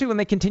 especially when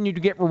they continue to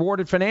get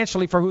rewarded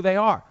financially for who they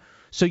are.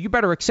 So you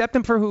better accept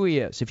him for who he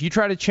is. If you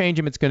try to change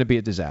him, it's going to be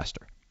a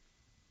disaster.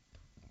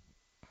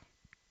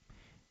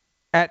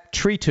 At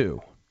Tree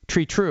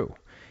True,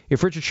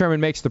 if Richard Sherman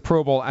makes the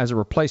Pro Bowl as a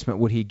replacement,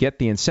 would he get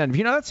the incentive?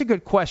 You know, that's a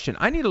good question.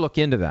 I need to look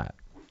into that.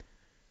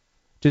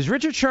 Does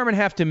Richard Sherman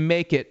have to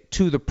make it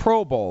to the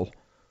Pro Bowl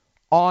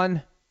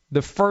on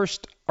the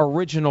first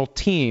original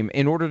team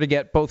in order to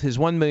get both his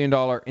 $1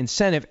 million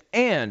incentive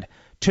and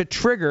to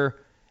trigger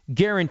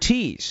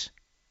guarantees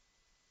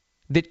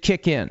that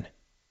kick in?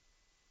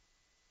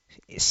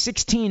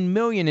 $16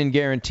 million in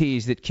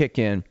guarantees that kick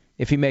in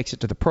if he makes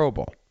it to the Pro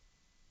Bowl.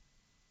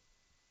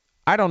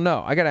 I don't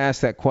know. I got to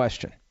ask that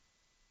question.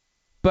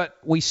 But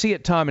we see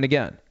it time and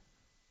again.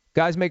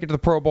 Guys make it to the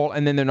Pro Bowl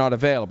and then they're not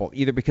available,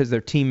 either because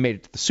their team made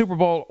it to the Super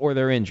Bowl or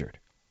they're injured.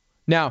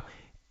 Now,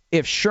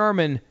 if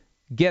Sherman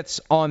gets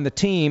on the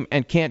team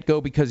and can't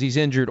go because he's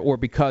injured or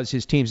because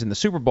his team's in the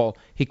Super Bowl,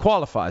 he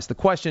qualifies. The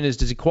question is,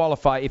 does he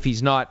qualify if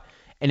he's not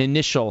an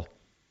initial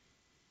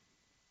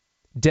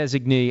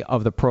designee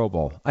of the Pro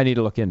Bowl? I need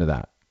to look into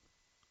that.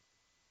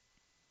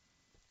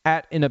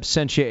 At In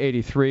Absentia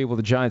 83, will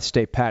the Giants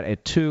stay pat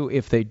at 2?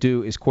 If they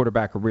do, is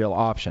quarterback a real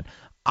option?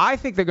 I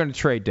think they're going to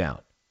trade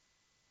down.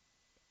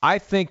 I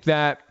think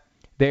that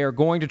they are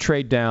going to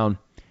trade down,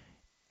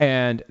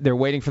 and they're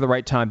waiting for the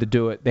right time to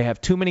do it. They have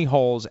too many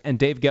holes, and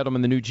Dave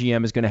Gettleman, the new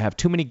GM, is going to have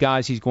too many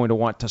guys he's going to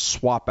want to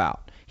swap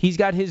out. He's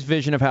got his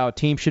vision of how a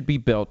team should be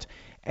built,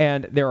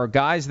 and there are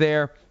guys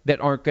there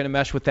that aren't going to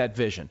mesh with that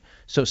vision.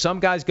 So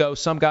some guys go,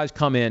 some guys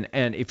come in,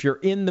 and if you're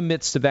in the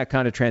midst of that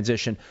kind of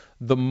transition,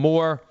 the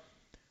more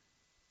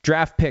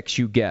draft picks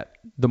you get,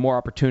 the more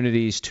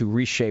opportunities to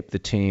reshape the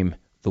team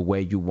the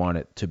way you want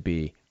it to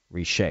be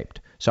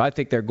reshaped. So I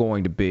think they're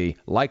going to be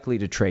likely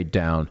to trade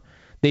down.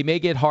 They may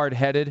get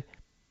hard-headed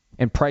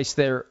and price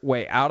their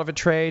way out of a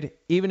trade.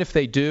 Even if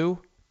they do,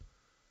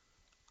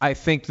 I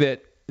think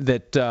that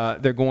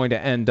they're going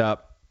to end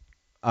up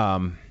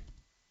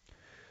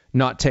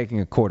not taking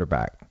a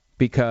quarterback,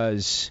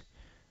 because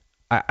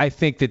I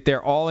think that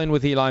they're all in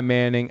with Eli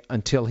Manning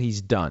until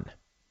he's done.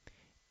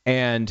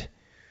 And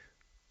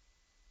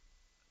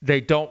they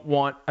don't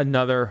want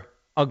another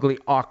ugly,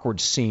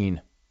 awkward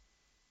scene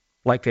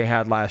like they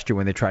had last year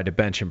when they tried to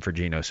bench him for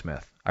Geno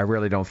Smith. I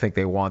really don't think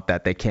they want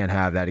that. They can't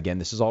have that again.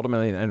 This is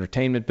ultimately an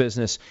entertainment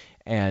business,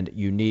 and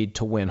you need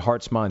to win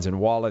hearts, minds, and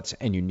wallets,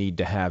 and you need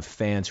to have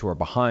fans who are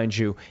behind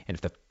you. And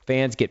if the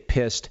fans get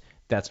pissed,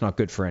 that's not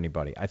good for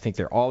anybody. I think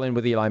they're all in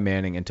with Eli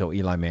Manning until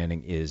Eli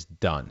Manning is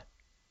done.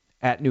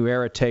 At New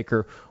Era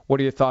Taker,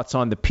 what are your thoughts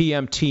on the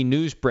PMT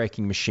news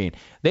breaking machine?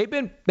 They've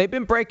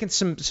been breaking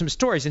some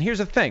stories, and here's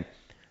the thing.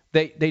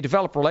 They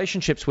develop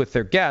relationships with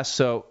their guests,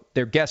 so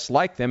their guests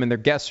like them, and their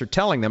guests are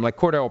telling them, like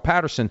Cordell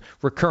Patterson,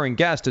 recurring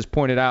guest, has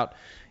pointed out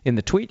in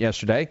the tweet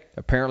yesterday,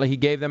 apparently he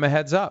gave them a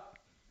heads up.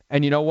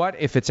 And you know what?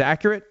 If it's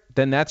accurate,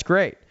 then that's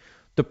great.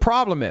 The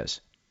problem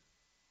is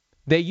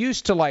they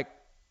used to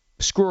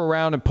screw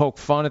around and poke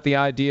fun at the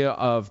idea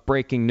of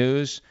breaking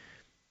news.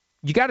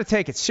 You got to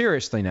take it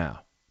seriously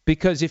now.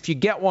 Because if you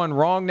get one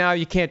wrong now,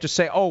 you can't just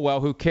say, oh,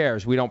 well, who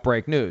cares? We don't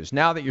break news.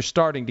 Now that you're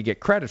starting to get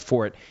credit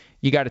for it,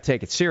 you got to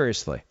take it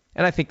seriously.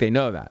 And I think they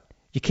know that.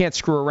 You can't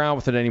screw around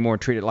with it anymore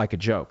and treat it like a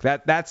joke.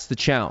 That's the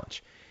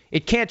challenge.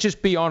 It can't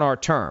just be on our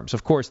terms.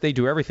 Of course, they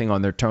do everything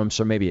on their terms,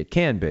 so maybe it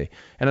can be.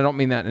 And I don't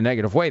mean that in a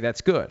negative way.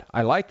 That's good.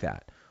 I like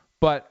that.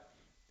 But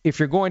if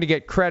you're going to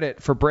get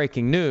credit for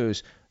breaking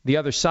news, the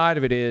other side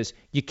of it is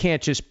you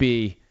can't just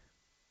be,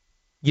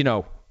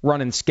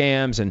 running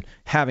scams and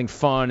having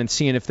fun and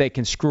seeing if they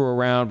can screw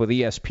around with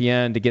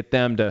ESPN to get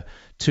them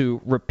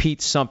to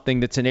repeat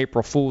something that's an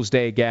April Fool's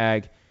Day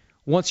gag.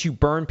 Once you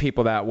burn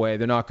people that way,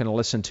 they're not going to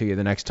listen to you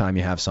the next time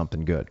you have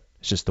something good.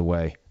 It's just the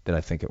way that I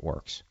think it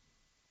works.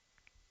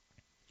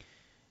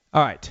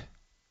 All right.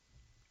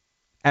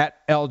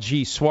 At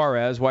LG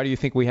Suarez, why do you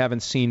think we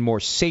haven't seen more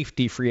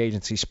safety free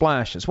agency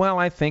splashes? Well,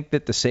 I think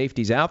that the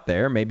safeties out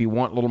there maybe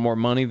want a little more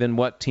money than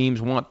what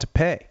teams want to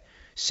pay.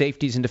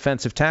 Safeties and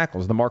defensive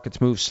tackles, the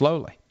markets move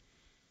slowly.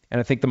 And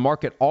I think the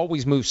market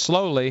always moves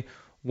slowly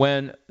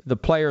when the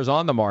players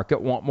on the market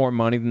want more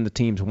money than the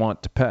teams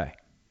want to pay.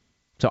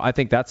 So I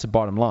think that's the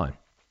bottom line.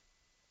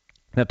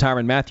 Now,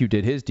 Tyrann Mathieu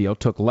did his deal,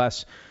 took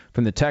less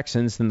from the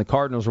Texans than the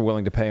Cardinals were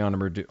willing to pay on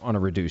a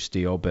reduced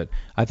deal. But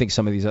I think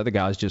some of these other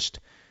guys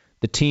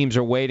the teams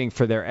are waiting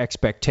for their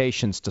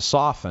expectations to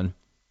soften,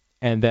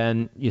 and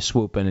then you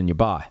swoop in and you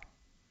buy.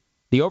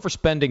 The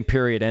overspending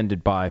period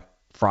ended by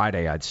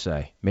Friday, I'd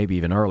say, maybe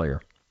even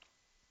earlier.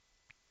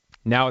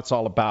 Now it's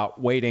all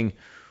about waiting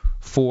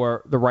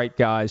for the right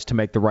guys to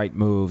make the right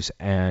moves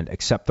and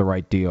accept the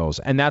right deals.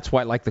 And that's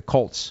why, like the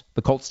Colts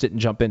didn't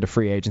jump into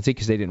free agency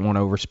because they didn't want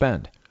to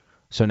overspend.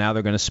 So now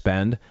they're going to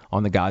spend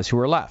on the guys who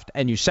are left.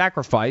 And you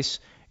sacrifice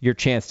your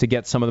chance to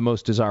get some of the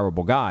most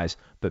desirable guys,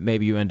 but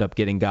maybe you end up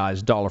getting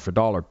guys dollar for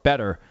dollar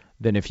better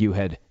than if you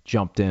had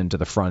jumped into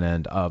the front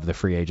end of the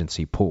free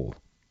agency pool.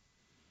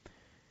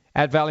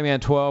 At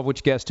Valleyman12,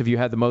 which guest have you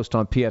had the most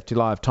on PFT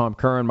Live? Tom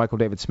Curran, Michael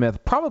David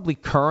Smith. Probably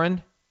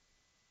Curran.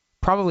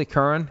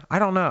 I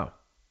don't know.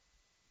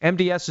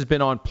 MDS has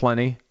been on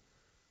plenty.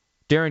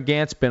 Darren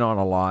Gant's been on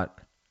a lot.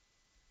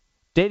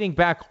 Dating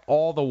back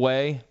all the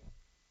way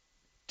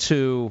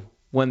to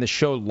when the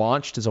show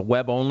launched as a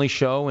web-only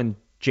show in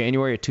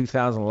January of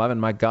 2011.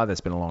 My God,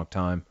 that's been a long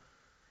time.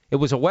 It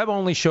was a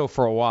web-only show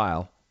for a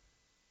while.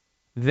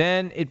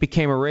 Then it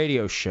became a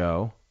radio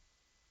show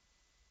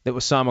that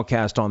was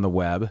simulcast on the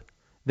web.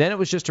 Then it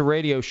was just a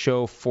radio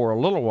show for a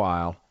little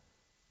while.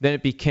 Then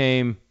it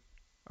became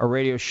a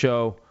radio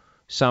show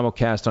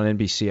simulcast on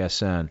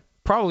NBCSN.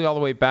 Probably all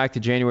the way back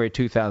to January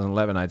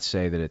 2011, I'd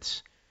say that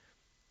it's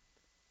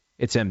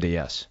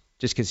MDS.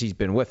 Just because he's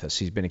been with us.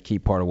 He's been a key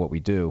part of what we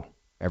do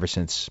ever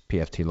since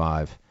PFT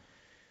Live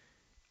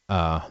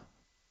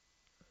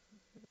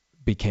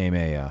became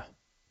a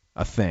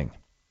thing.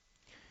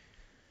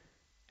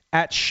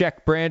 At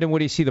Sheck Brandon, what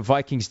do you see the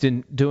Vikings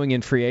doing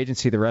in free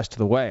agency the rest of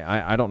the way?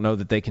 I don't know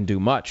that they can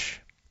do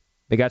much.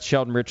 They got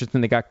Sheldon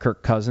Richardson. They got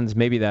Kirk Cousins.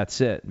 Maybe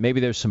that's it.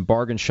 Maybe there's some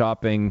bargain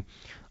shopping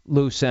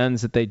loose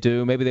ends that they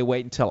do. Maybe they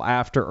wait until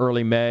after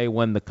early May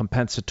when the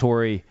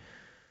compensatory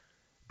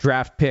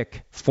draft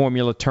pick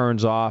formula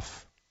turns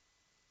off.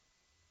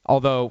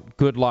 Although,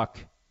 good luck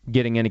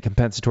getting any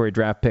compensatory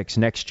draft picks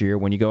next year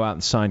when you go out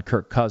and sign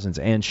Kirk Cousins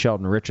and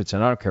Sheldon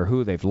Richardson. I don't care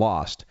who they've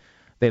lost.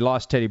 They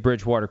lost Teddy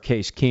Bridgewater,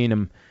 Case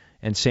Keenum,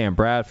 and Sam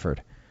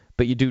Bradford.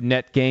 But you do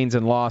net gains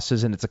and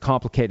losses, and it's a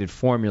complicated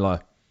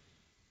formula.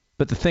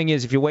 But the thing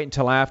is, if you wait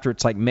until after,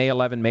 it's like May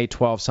 11, May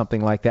 12,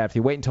 something like that. If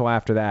you wait until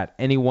after that,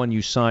 anyone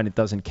you sign, it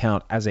doesn't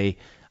count as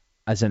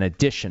an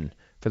addition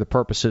for the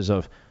purposes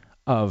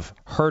of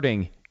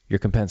hurting your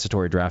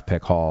compensatory draft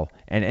pick haul.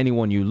 And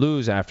anyone you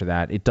lose after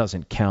that, it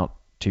doesn't count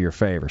to your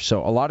favor.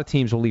 So a lot of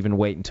teams will even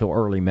wait until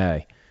early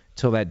May,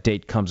 till that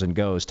date comes and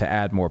goes, to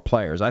add more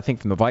players. I think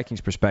from the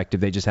Vikings'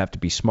 perspective, they just have to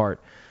be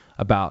smart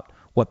about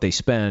what they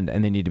spend,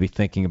 and they need to be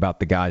thinking about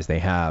the guys they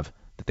have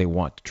that they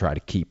want to try to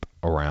keep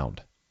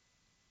around.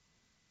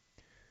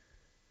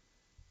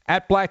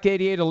 At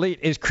Black88 Elite,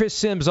 is Chris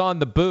Sims on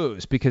the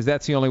booze? Because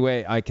that's the only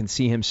way I can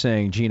see him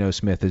saying Geno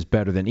Smith is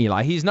better than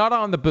Eli. He's not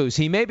on the booze.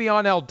 He may be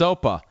on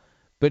L-Dopa,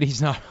 but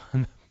he's not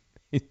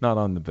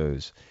on the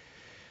booze.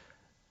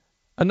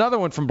 Another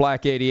one from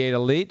Black88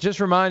 Elite, just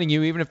reminding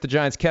you, even if the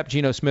Giants kept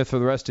Geno Smith for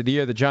the rest of the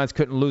year, the Giants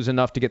couldn't lose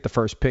enough to get the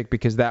first pick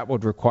because that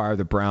would require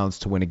the Browns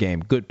to win a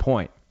game. Good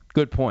point.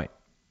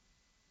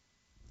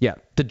 Yeah,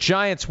 the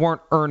Giants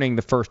weren't earning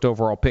the first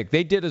overall pick.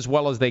 They did as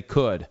well as they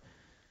could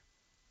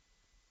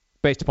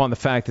based upon the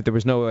fact that there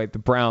was no way the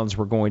Browns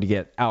were going to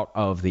get out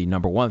of the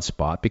number 1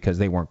 spot because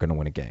they weren't going to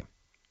win a game.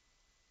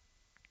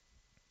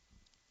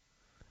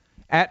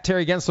 At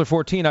Terry Gensler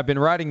 14, I've been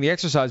riding the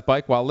exercise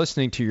bike while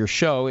listening to your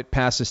show. It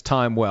passes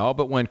time well,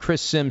 but when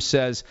Chris Sims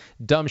says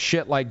dumb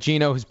shit like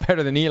Geno is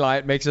better than Eli,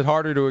 it makes it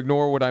harder to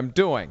ignore what I'm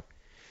doing.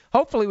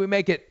 Hopefully we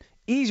make it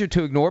easier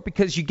to ignore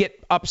because you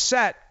get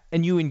upset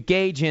and you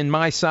engage in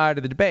my side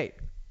of the debate.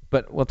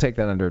 But we'll take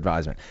that under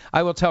advisement.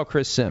 I will tell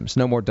Chris Sims,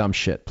 no more dumb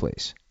shit,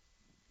 please.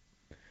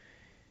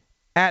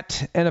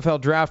 At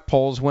NFL draft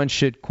polls, when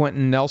should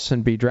Quentin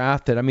Nelson be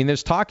drafted? I mean,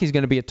 there's talk he's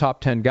going to be a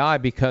top 10 guy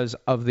because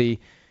of the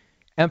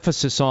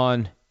emphasis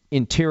on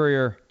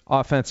interior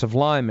offensive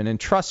linemen. And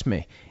trust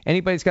me,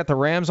 anybody's got the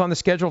Rams on the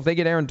schedule, if they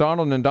get Aaron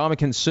Donald and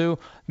Ndamukong Suh,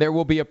 there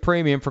will be a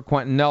premium for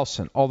Quentin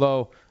Nelson.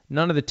 Although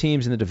none of the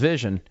teams in the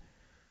division,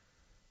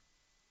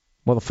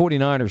 well, the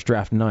 49ers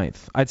draft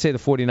 9th. I'd say the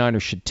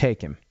 49ers should take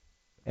him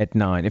at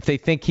 9. If they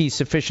think he's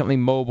sufficiently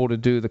mobile to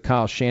do the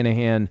Kyle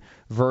Shanahan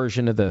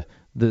version of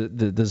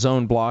the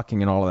zone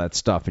blocking and all of that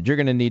stuff. But you're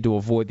going to need to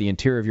avoid the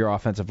interior of your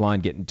offensive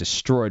line getting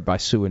destroyed by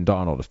Suh and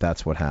Donald if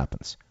that's what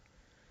happens.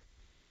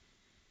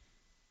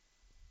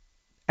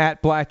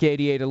 At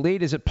Black88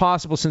 Elite, is it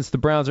possible since the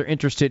Browns are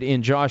interested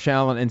in Josh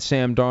Allen and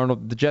Sam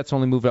Darnold, the Jets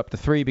only moved up to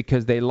 3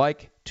 because they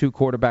like 2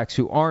 quarterbacks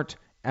who aren't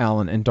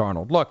Allen and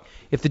Darnold? Look,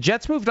 if the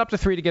Jets moved up to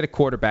 3 to get a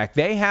quarterback,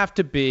 they have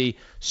to be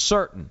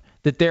certain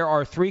that there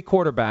are 3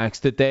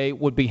 quarterbacks that they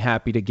would be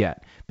happy to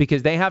get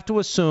because they have to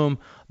assume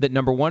that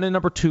number 1 and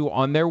number 2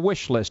 on their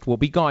wish list will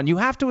be gone. You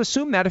have to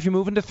assume that if you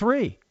move into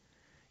 3.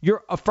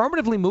 You're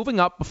affirmatively moving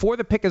up before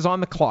the pick is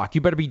on the clock.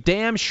 You better be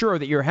damn sure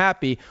that you're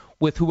happy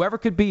with whoever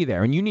could be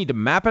there, and you need to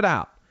map it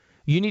out.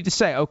 You need to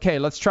say, okay,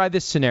 let's try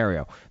this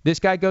scenario. This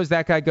guy goes,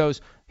 that guy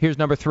goes. Here's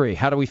number 3.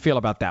 How do we feel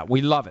about that?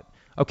 We love it.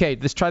 Okay,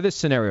 let's try this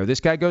scenario.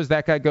 This guy goes,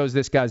 that guy goes,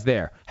 this guy's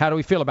there. How do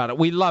we feel about it?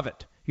 We love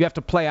it. You have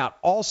to play out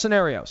all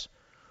scenarios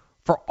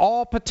for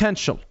all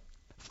potential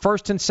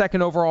first and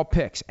second overall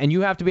picks, and you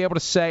have to be able to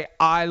say,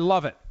 I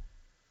love it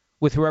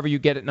with whoever you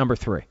get at number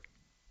 3.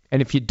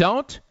 And if you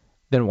don't,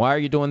 then why are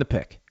you doing the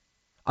pick?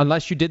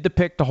 Unless you did the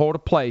pick to hold a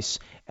place,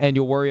 and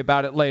you'll worry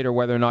about it later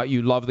whether or not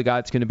you love the guy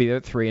that's going to be there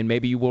at 3, and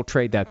maybe you will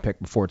trade that pick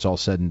before it's all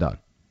said and done.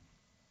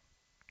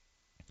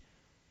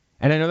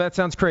 And I know that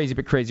sounds crazy,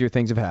 but crazier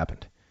things have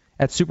happened.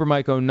 At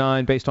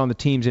SuperMike09, based on the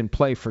teams in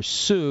play for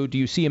Suh, do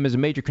you see him as a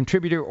major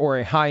contributor or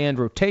a high-end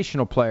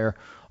rotational player?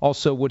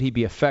 Also, would he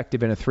be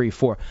effective in a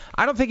 3-4?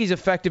 I don't think he's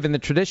effective in the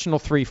traditional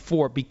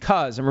 3-4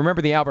 because, and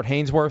remember the Albert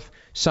Haynesworth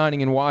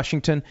signing in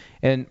Washington,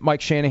 and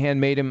Mike Shanahan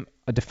made him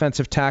a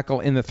defensive tackle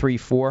in the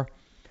 3-4.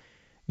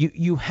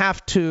 You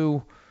have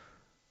to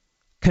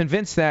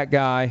convince that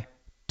guy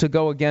to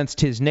go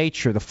against his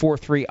nature, the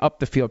 4-3 up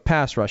the field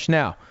pass rush.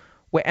 Now,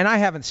 and I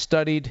haven't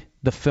studied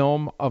the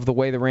film of the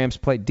way the Rams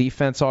played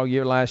defense all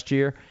year last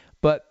year,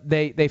 but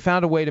they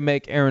found a way to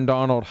make Aaron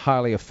Donald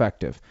highly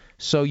effective.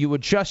 So you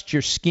adjust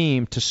your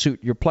scheme to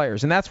suit your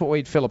players, and that's what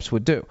Wade Phillips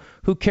would do.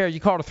 Who cares?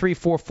 You call it a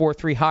 3-4,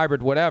 4-3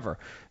 hybrid, whatever.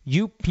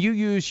 You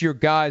use your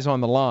guys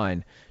on the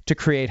line to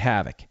create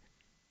havoc.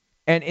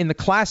 And in the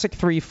classic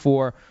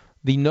 3-4,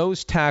 the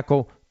nose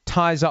tackle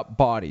ties up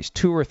bodies,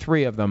 2 or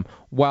 3 of them,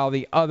 while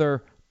the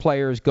other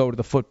players go to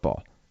the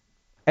football.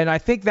 And I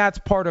think that's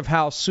part of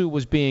how Suh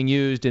was being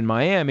used in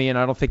Miami, and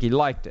I don't think he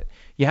liked it.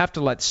 You have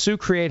to let Suh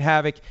create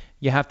havoc,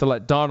 you have to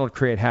let Donald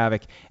create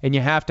havoc, and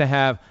you have to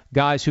have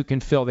guys who can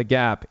fill the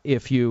gap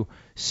if you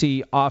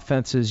see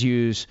offenses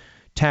use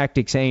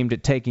tactics aimed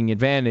at taking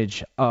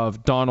advantage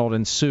of Donald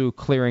and Suh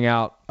clearing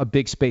out a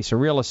big space of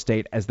real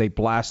estate as they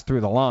blast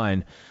through the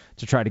line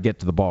to try to get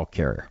to the ball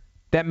carrier.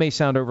 That may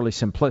sound overly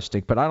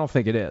simplistic, but I don't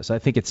think it is. I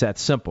think it's that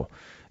simple.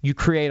 You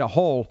create a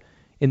hole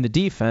in the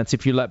defense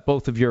if you let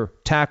both of your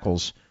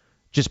tackles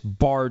just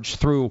barge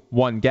through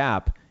one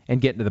gap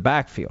and get into the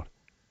backfield.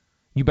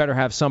 You better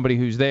have somebody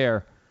who's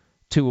there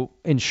to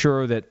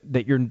ensure that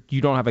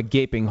you don't have a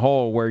gaping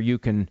hole where you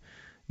can,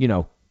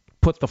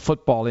 put the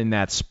football in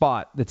that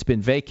spot that's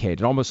been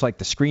vacated, almost like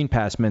the screen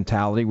pass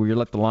mentality where you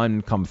let the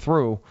lineman come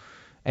through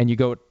and you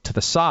go to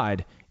the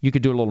side. You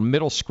could do a little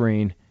middle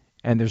screen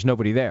and there's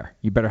nobody there.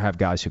 You better have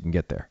guys who can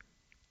get there.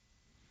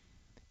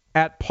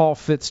 At Paul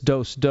Fitz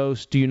Dose,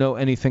 do you know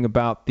anything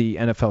about the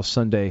NFL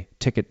Sunday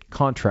ticket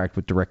contract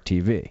with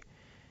DirecTV?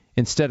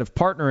 Instead of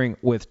partnering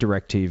with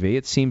DirecTV,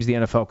 it seems the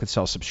NFL could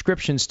sell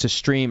subscriptions to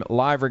stream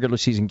live regular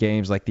season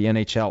games like the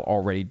NHL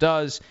already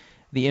does.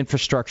 The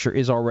infrastructure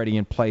is already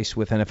in place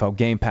with NFL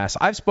Game Pass.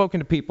 I've spoken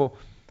to people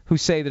who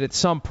say that at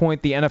some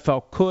point the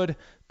NFL could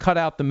cut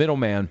out the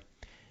middleman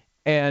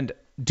and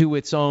do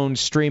its own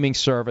streaming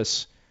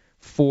service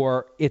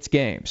for its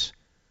games,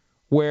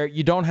 where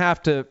you don't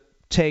have to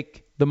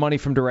take the money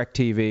from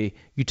DirecTV,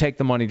 you take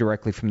the money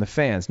directly from the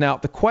fans. Now,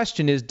 the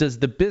question is, does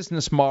the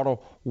business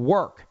model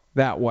work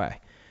that way?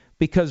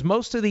 Because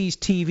most of these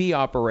TV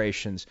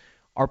operations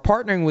are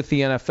partnering with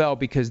the NFL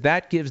because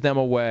that gives them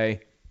a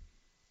way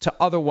to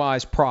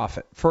otherwise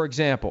profit. For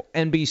example,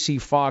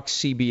 NBC, Fox,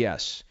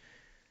 CBS.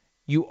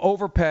 you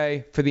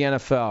overpay for the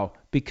NFL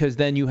because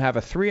then you have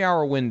a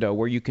 3-hour window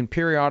where you can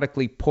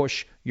periodically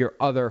push your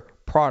other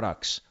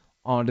products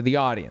onto the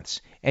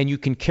audience. And you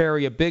can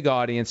carry a big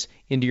audience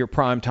into your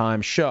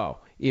primetime show.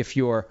 If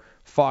you're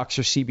Fox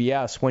or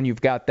CBS, when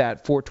you've got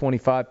that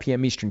 4:25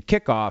 p.m. Eastern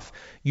kickoff,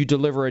 you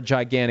deliver a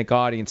gigantic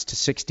audience to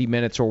 60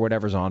 Minutes or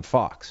whatever's on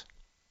Fox.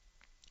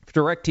 For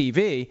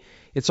DirecTV,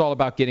 it's all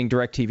about getting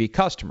DirecTV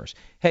customers.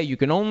 Hey, you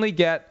can only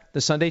get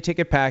the Sunday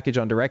ticket package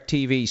on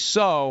DirecTV,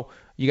 so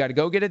you got to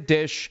go get a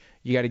dish.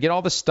 You got to get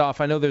all the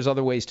stuff. I know there's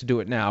other ways to do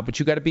it now, but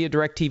you got to be a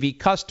DirecTV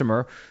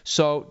customer,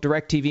 so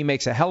DirecTV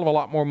makes a hell of a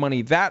lot more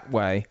money that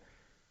way.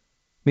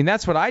 I mean,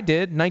 that's what I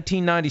did in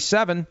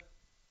 1997.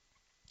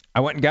 I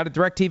went and got a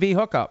DirecTV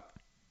hookup,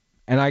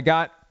 and I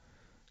got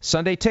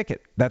Sunday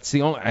ticket. That's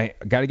the only. I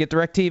got to get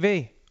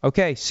DirecTV.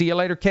 Okay, see you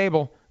later,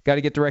 cable. Got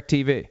to get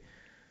DirecTV.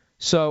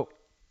 So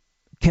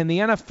can the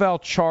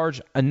NFL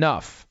charge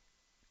enough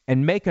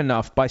and make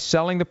enough by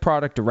selling the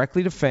product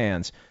directly to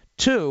fans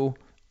to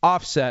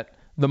offset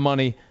the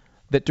money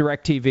that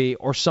DirecTV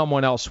or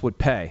someone else would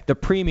pay, the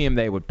premium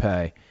they would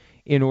pay,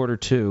 in order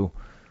to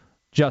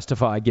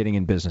justify getting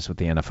in business with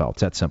the NFL?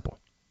 It's that simple.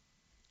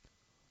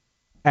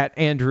 At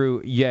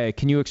Andrew Ye,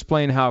 can you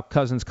explain how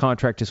Cousins'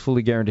 contract is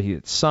fully guaranteed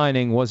at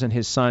signing? Wasn't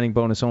his signing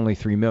bonus only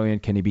 $3 million?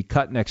 Can he be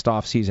cut next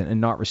offseason and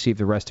not receive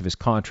the rest of his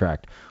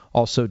contract?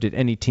 Also, did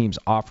any teams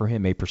offer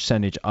him a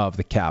percentage of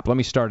the cap? Let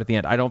me start at the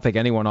end. I don't think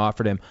anyone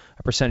offered him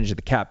a percentage of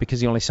the cap because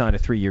he only signed a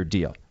 3-year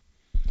deal.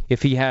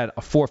 If he had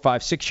a 4,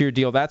 5, 6-year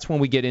deal, that's when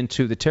we get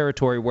into the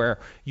territory where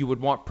you would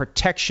want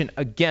protection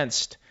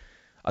against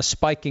a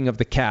spiking of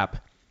the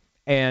cap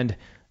and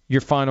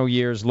your final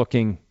years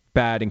looking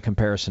bad in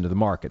comparison to the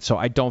market. So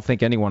I don't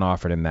think anyone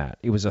offered him that.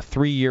 It was a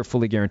 3-year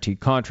fully guaranteed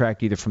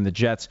contract, either from the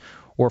Jets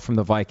or from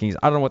the Vikings.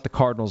 I don't know what the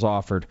Cardinals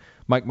offered.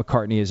 Mike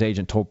McCartney, his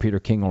agent, told Peter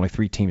King only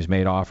 3 teams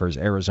made offers: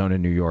 Arizona,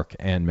 New York,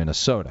 and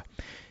Minnesota.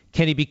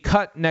 Can he be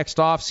cut next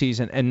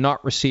offseason and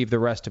not receive the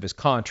rest of his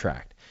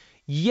contract?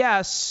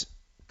 Yes,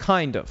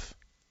 kind of.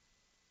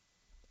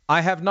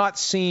 I have not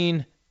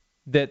seen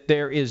that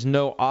there is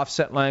no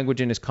offset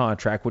language in his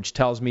contract, which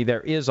tells me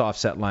there is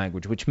offset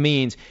language, which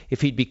means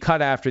if he'd be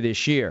cut after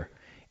this year,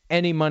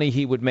 any money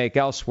he would make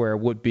elsewhere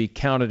would be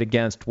counted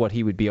against what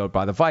he would be owed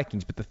by the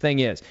Vikings. But the thing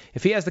is,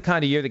 if he has the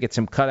kind of year that gets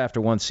him cut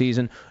after one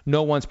season,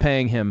 no one's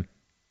paying him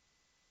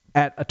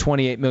at a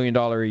 $28 million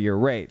a year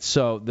rate.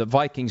 So the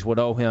Vikings would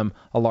owe him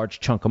a large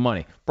chunk of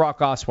money. Brock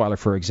Osweiler,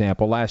 for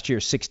example, last year,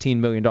 $16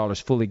 million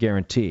fully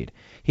guaranteed.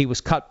 He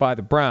was cut by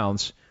the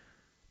Browns.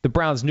 The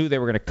Browns knew they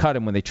were going to cut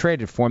him when they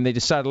traded for him. They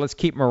decided, let's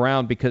keep him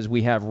around because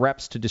we have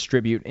reps to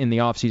distribute in the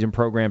offseason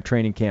program,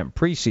 training camp,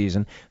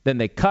 preseason. Then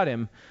they cut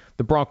him.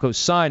 The Broncos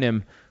signed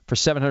him for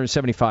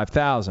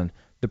 $775,000.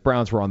 The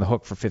Browns were on the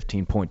hook for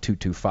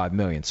 $15.225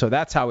 million. So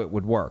that's how it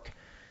would work.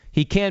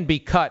 He can be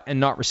cut and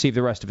not receive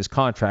the rest of his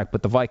contract,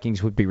 but the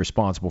Vikings would be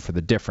responsible for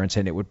the difference,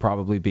 and it would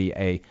probably be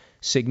a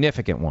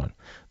significant one.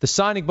 The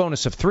signing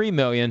bonus of $3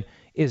 million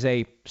is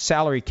a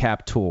salary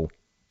cap tool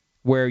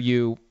where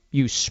you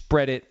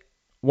spread it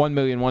 $1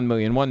 million, $1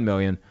 million, $1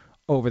 million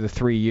over the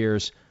 3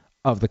 years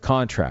of the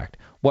contract.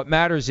 What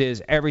matters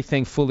is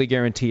everything fully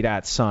guaranteed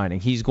at signing.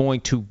 He's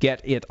going to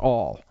get it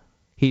all.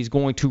 He's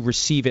going to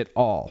receive it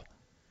all.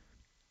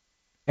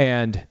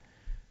 And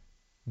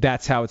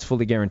that's how it's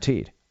fully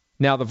guaranteed.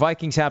 Now, the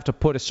Vikings have to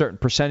put a certain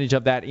percentage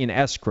of that in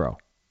escrow.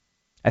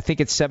 I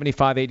think it's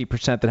 75,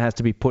 80% that has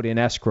to be put in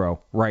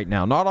escrow right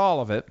now. Not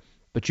all of it,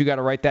 but you got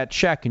to write that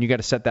check and you got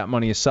to set that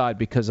money aside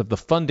because of the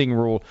funding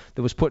rule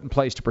that was put in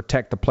place to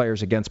protect the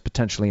players against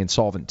potentially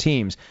insolvent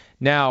teams.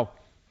 Now,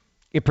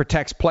 it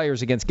protects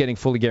players against getting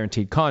fully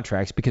guaranteed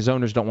contracts because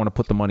owners don't want to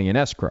put the money in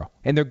escrow.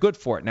 And they're good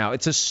for it now.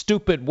 It's a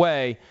stupid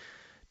way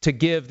to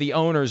give the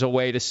owners a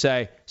way to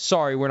say,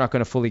 sorry, we're not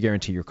going to fully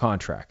guarantee your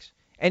contracts.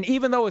 And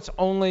even though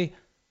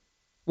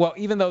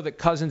even though that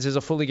Cousins is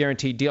a fully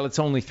guaranteed deal, it's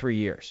only 3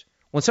 years.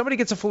 When somebody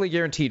gets a fully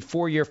guaranteed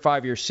 4-year,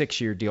 5-year,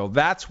 6-year deal,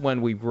 that's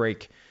when we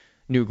break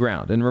new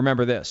ground. And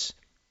remember this,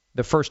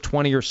 the first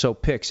 20 or so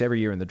picks every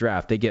year in the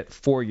draft, they get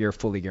 4-year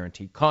fully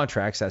guaranteed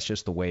contracts. That's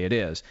just the way it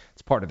is.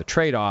 It's part of the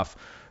trade-off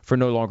for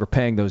no longer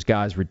paying those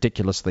guys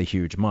ridiculously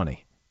huge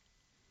money.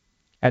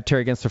 At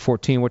Terry Against the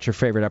 14, what's your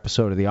favorite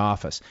episode of The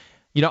Office?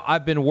 You know,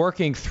 I've been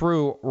working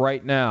through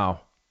right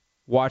now,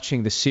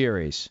 watching the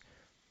series,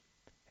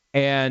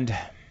 and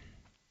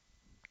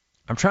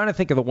I'm trying to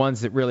think of the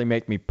ones that really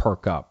make me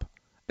perk up.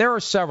 There are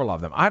several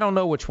of them. I don't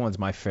know which one's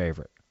my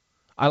favorite.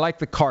 I like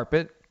the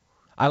carpet.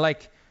 I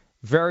like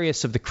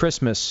various of the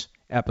Christmas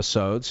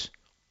episodes.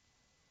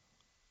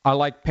 I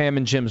like Pam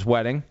and Jim's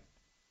wedding.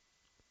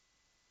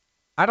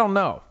 I don't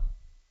know.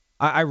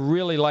 I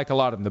really like a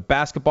lot of them. The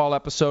basketball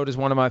episode is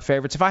one of my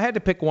favorites. If I had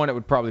to pick one, it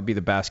would probably be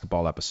the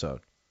basketball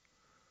episode.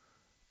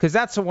 Because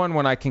that's the one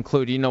when I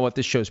conclude, you know what,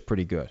 this show's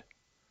pretty good.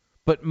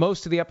 But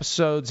most of the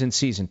episodes in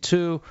Season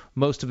 2,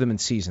 most of them in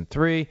Season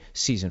 3,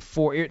 Season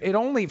 4, it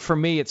only, for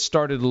me, it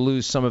started to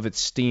lose some of its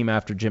steam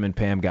after Jim and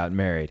Pam got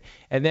married.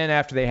 And then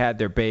after they had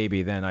their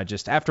baby, then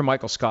after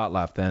Michael Scott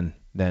left, then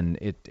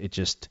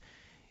it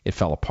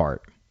fell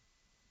apart.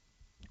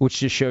 which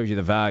just shows you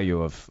the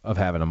value of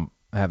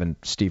having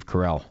Steve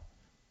Carell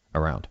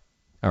around.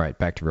 All right,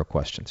 back to real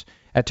questions.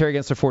 At Terry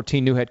Gensler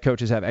 14, new head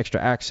coaches have extra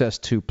access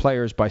to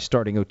players by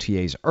starting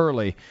OTAs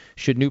early.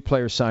 Should new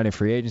players sign in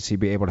free agency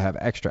be able to have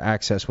extra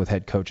access with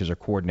head coaches or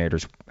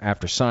coordinators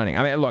after signing?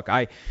 I mean, look,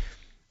 a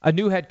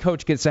new head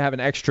coach gets to have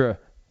an extra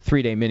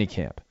 3-day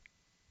minicamp.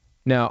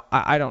 Now,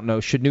 I don't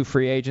know. Should new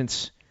free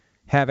agents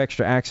have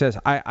extra access?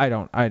 I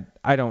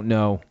don't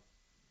know.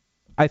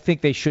 I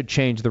think they should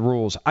change the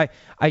rules.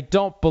 I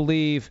don't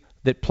believe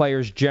that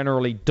players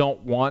generally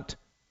don't want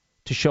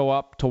to show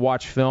up to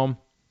watch film.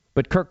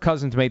 But Kirk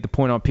Cousins made the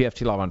point on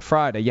PFT Live on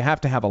Friday. You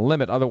have to have a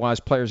limit, otherwise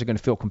players are going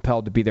to feel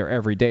compelled to be there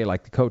every day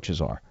like the coaches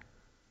are.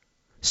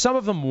 Some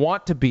of them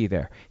want to be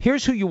there.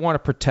 Here's who you want to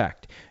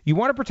protect. You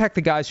want to protect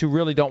the guys who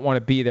really don't want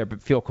to be there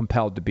but feel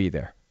compelled to be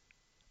there.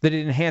 That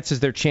it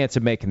enhances their chance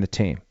of making the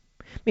team.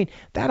 I mean,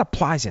 that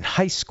applies in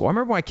high school. I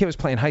remember when my kid was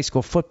playing high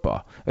school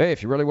football. Hey,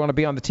 if you really want to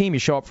be on the team, you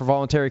show up for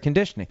voluntary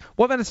conditioning.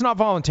 Well, then it's not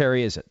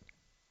voluntary, is it?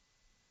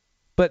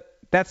 But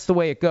that's the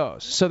way it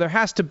goes. So there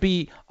has to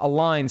be a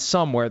line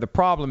somewhere. The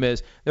problem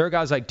is there are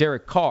guys like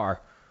Derek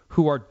Carr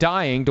who are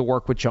dying to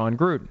work with John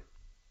Gruden.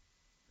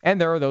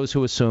 And there are those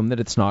who assume that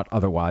it's not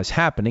otherwise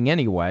happening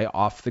anyway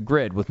off the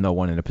grid with no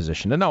one in a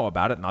position to know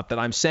about it. Not that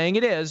I'm saying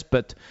it is,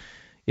 but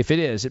if it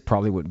is, it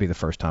probably wouldn't be the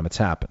first time it's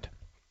happened.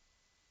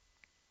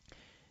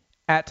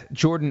 At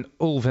Jordan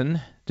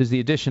Ulven, does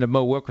the addition of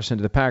Mo Wilkerson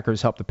to the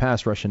Packers help the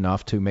pass rush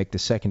enough to make the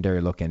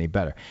secondary look any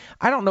better?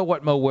 I don't know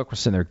what Mo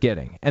Wilkerson they're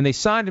getting, and they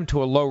signed him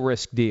to a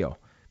low-risk deal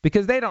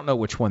because they don't know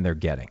which one they're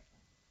getting.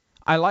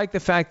 I like the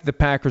fact that the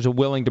Packers are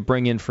willing to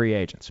bring in free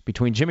agents.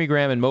 Between Jimmy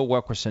Graham and Mo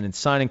Wilkerson and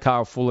signing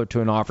Kyle Fuller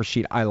to an offer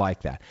sheet, I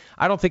like that.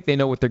 I don't think they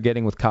know what they're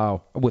getting with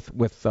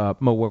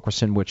Mo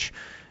Wilkerson, which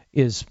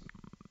is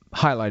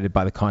highlighted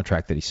by the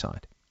contract that he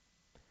signed.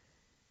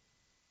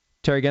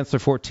 Terry Gensler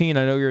 14,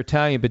 I know you're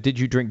Italian, but did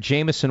you drink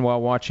Jameson while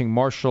watching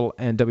Marshall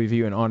and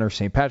WVU in honor of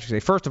St. Patrick's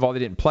Day? First of all, they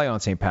didn't play on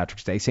St.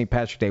 Patrick's Day. St.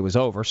 Patrick's Day was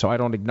over, so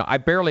I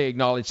barely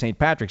acknowledge St.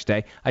 Patrick's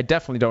Day. I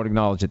definitely don't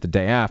acknowledge it the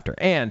day after.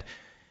 And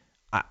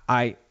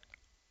I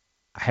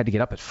had to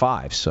get up at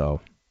 5, so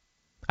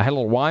I had a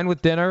little wine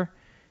with dinner.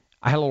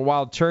 I had a little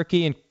wild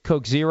turkey and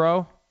Coke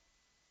Zero.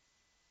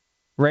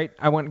 Right?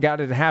 I went and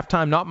got it at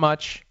halftime, not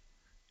much.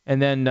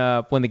 And then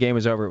when the game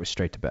was over, it was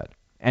straight to bed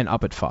and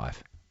up at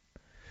 5.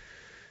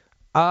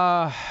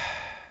 At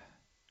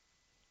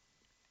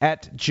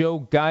Joe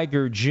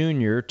Geiger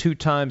Jr., 2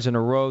 times in a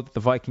row that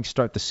the Vikings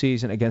start the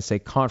season against a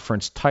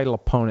conference title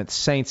opponent,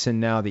 Saints and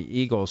now the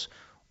Eagles.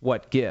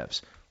 What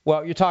gives?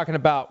 Well, you're talking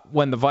about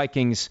when the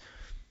Vikings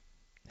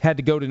had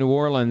to go to New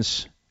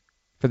Orleans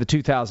for the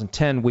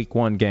 2010 Week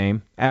 1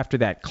 game after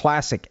that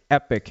classic,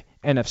 epic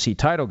NFC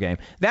title game.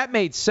 That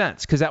made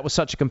sense because that was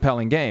such a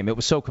compelling game. It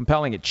was so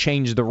compelling it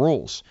changed the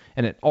rules,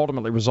 and it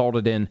ultimately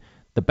resulted in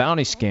the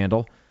bounty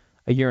scandal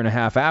a year and a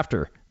half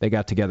after they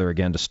got together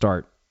again to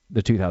start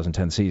the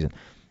 2010 season.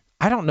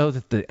 I don't know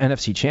that the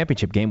NFC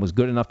Championship game was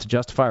good enough to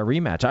justify a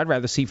rematch. I'd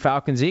rather see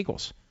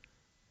Falcons-Eagles.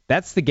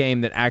 That's the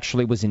game that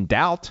actually was in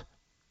doubt.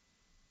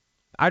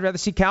 I'd rather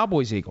see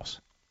Cowboys-Eagles.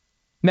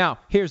 Now,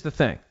 here's the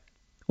thing.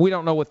 We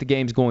don't know what the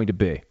game's going to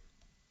be.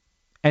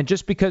 And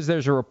just because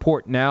there's a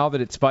report now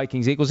that it's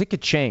Vikings-Eagles, it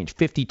could change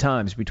 50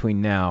 times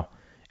between now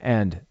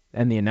and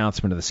the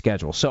announcement of the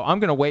schedule. So I'm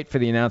going to wait for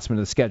the announcement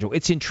of the schedule.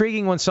 It's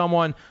intriguing when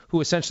someone who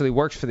essentially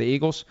works for the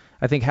Eagles,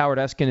 I think Howard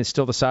Eskin is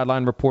still the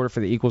sideline reporter for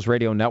the Eagles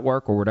radio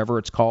network or whatever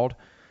it's called.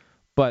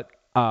 But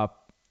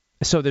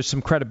so there's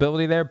some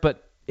credibility there,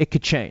 but it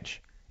could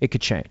change. It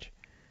could change.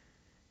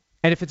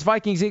 And if it's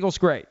Vikings-Eagles,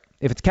 great.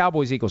 If it's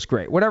Cowboys-Eagles,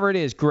 great. Whatever it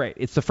is, great.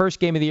 It's the first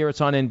game of the year.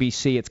 It's on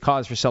NBC. It's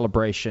cause for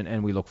celebration,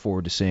 and we look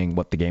forward to seeing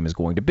what the game is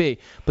going to be.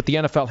 But the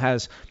NFL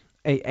has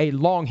a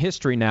long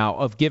history now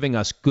of giving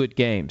us good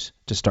games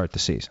to start the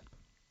season.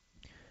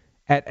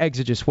 At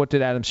Exeges, what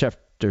did Adam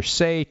Schefter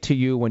say to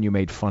you when you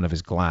made fun of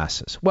his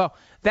glasses? Well,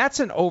 that's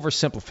an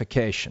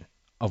oversimplification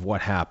of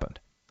what happened.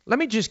 Let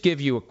me just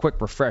give you a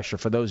quick refresher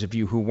for those of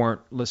you who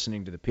weren't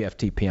listening to the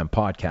PFT PM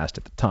podcast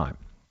at the time.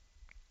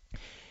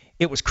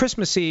 It was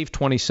Christmas Eve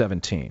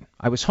 2017.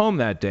 I was home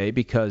that day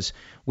because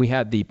we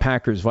had the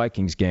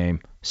Packers-Vikings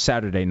game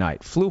Saturday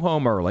night. Flew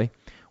home early,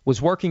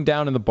 was working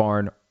down in the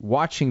barn,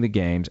 watching the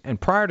games, and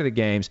prior to the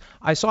games,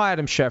 I saw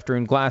Adam Schefter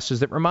in glasses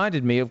that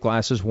reminded me of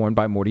glasses worn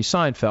by Morty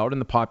Seinfeld in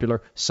the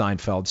popular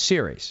Seinfeld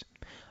series.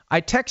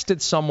 I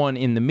texted someone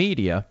in the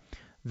media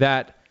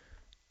that,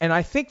 and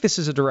I think this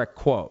is a direct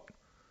quote,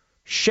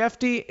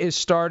 Shefty is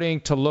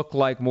starting to look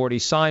like Morty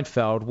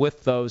Seinfeld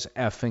with those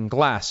effing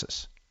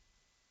glasses.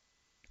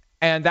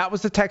 And that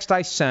was the text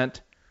I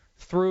sent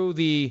through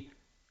the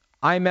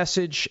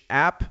iMessage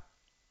app.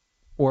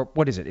 Or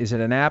what is it? Is it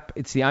an app?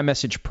 It's the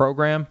iMessage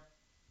program.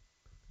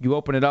 You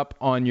open it up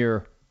on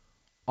your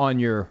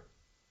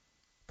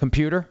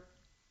computer.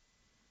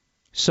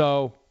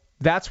 So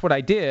that's what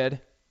I did.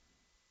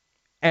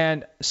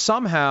 And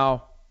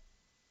somehow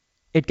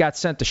it got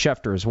sent to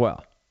Schefter as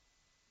well.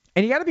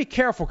 And you got to be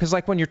careful because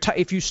like when you're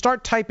if you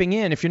start typing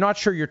in, if you're not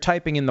sure you're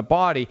typing in the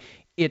body,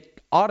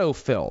 it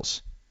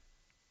autofills.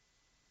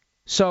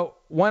 So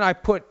when I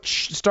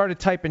started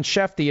typing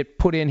Shefty, it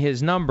put in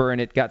his number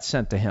and it got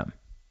sent to him.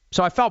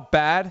 So I felt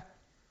bad.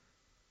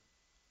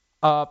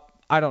 I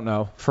don't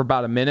know, for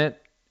about a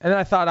minute. And then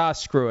I thought,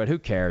 screw it. Who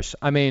cares?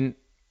 I mean,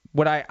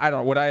 would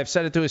I have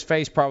said it to his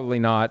face? Probably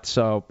not.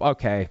 So,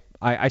 okay,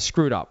 I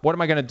screwed up. What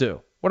am I going to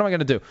do? What am I going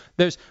to do?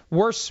 There's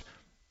worse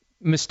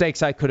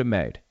mistakes I could have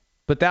made.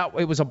 But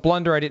it was a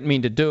blunder. I didn't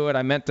mean to do it.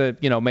 I meant to,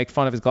 make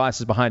fun of his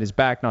glasses behind his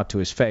back, not to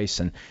his face.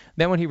 And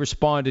then when he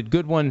responded,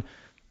 good one,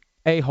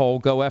 a-hole,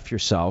 go F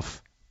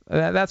yourself,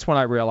 that's when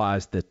I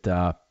realized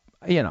that,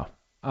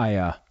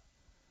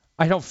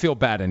 I don't feel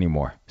bad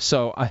anymore.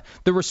 So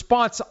the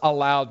response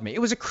allowed me. It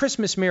was a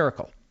Christmas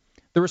miracle.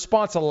 The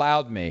response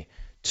allowed me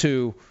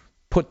to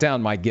put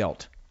down my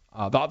guilt.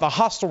 The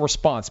hostile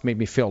response made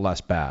me feel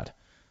less bad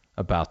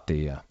about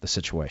the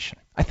situation.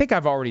 I think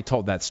I've already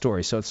told that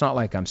story, so it's not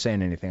like I'm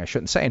saying anything I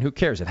shouldn't say. And who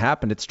cares? It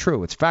happened. It's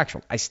true. It's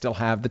factual. I still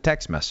have the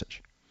text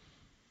message.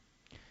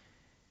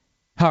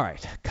 All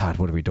right. God,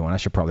 what are we doing? I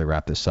should probably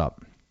wrap this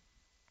up.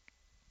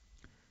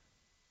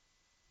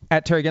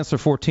 At Terry Gensler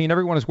 14,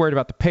 everyone is worried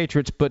about the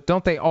Patriots, but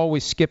don't they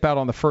always skip out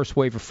on the first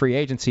wave of free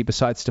agency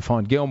besides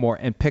Stephon Gilmore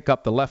and pick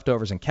up the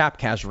leftovers and cap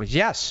casualties?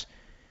 Yes.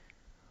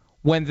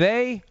 When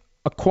they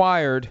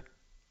acquired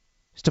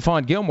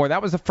Stephon Gilmore,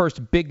 that was the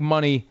first big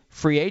money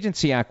free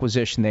agency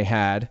acquisition they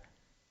had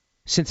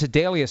since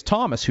Adalius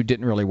Thomas, who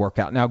didn't really work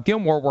out. Now,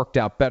 Gilmore worked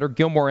out better.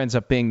 Gilmore ends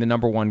up being the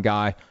number one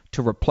guy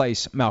to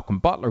replace Malcolm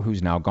Butler,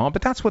 who's now gone.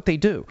 But that's what they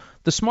do.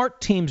 The smart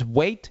teams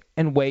wait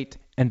and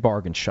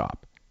bargain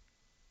shop.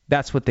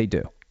 That's what they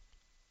do.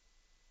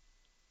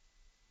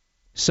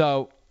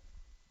 So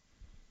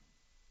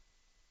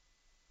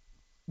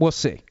we'll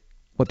see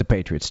what the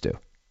Patriots do.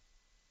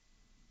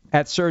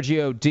 At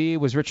Sergio D,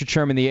 was Richard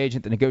Sherman the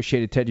agent that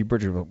negotiated Teddy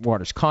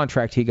Bridgewater's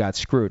contract? He got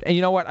screwed. And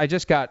you know what? I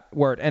just got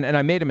word, and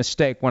I made a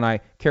mistake when I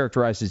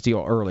characterized his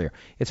deal earlier.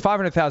 It's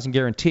 $500,000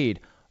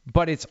 guaranteed,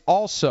 but it's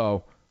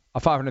also a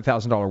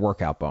 $500,000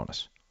 workout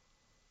bonus.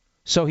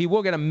 So he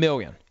will get $1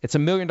 million. It's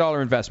 $1 million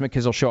investment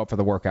because he'll show up for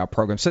the workout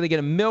program. So they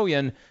get $1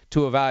 million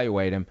to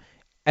evaluate him,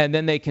 and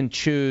then they can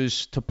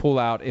choose to pull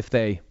out if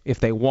they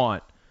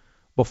want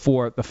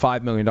before the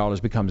 $5 million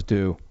becomes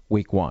due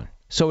week one.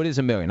 So it is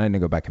 $1 million. I need to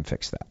go back and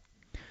fix that.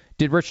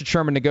 Did Richard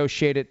Sherman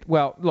negotiate it?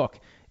 Well, look,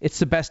 it's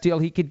the best deal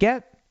he could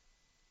get.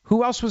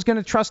 Who else was going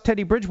to trust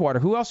Teddy Bridgewater?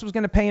 Who else was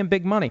going to pay him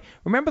big money?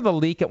 Remember the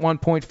leak at one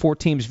point, 4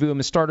 teams view him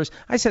as starters?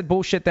 I said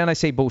bullshit then, I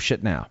say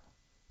bullshit now.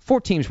 4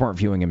 teams weren't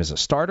viewing him as a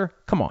starter.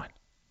 Come on.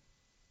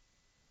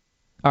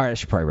 All right, I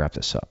should probably wrap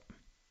this up.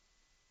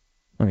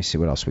 Let me see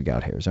what else we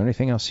got here. Is there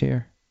anything else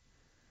here?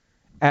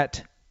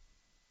 At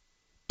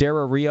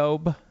Dara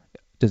Riob,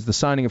 does the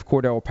signing of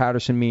Cordell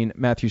Patterson mean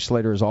Matthew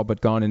Slater is all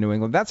but gone in New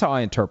England? That's how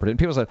I interpret it. And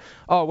people said,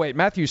 oh, wait,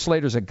 Matthew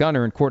Slater's a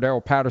gunner and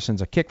Cordell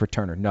Patterson's a kick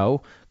returner.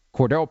 No.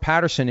 Cordell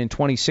Patterson in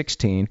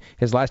 2016,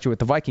 his last year with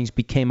the Vikings,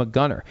 became a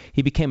gunner.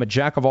 He became a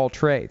jack of all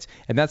trades.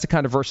 And that's the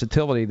kind of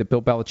versatility that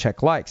Bill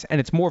Belichick likes. And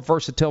it's more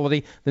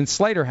versatility than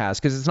Slater has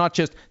because it's not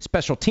just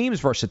special teams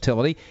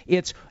versatility.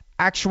 It's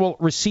actual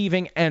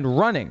receiving and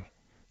running.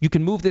 You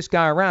can move this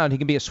guy around. He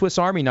can be a Swiss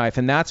Army knife,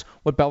 and that's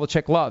what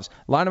Belichick loves.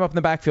 Line him up in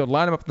the backfield,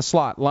 line him up in the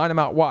slot, line him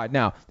out wide.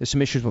 Now, there's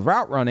some issues with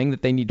route running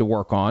that they need to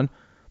work on,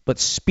 but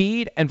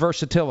speed and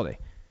versatility.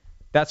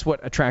 That's what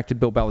attracted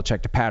Bill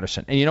Belichick to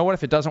Patterson. And you know what?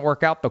 If it doesn't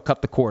work out, they'll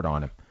cut the cord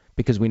on him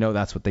because we know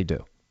that's what they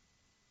do.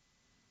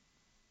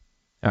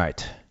 All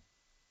right.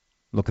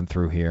 Looking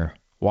through here.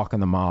 Walking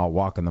the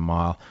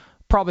mile.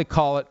 Probably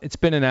call it. It's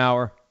been an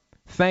hour.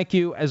 Thank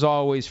you, as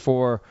always,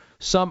 for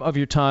some of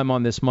your time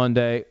on this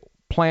Monday.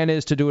 Plan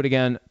is to do it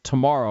again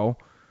tomorrow,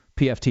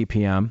 PFT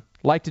PM.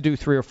 Like to do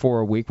 3 or 4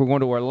 a week. We're going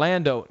to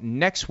Orlando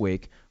next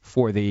week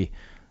for the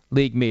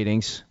league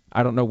meetings.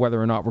 I don't know whether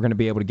or not we're going to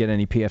be able to get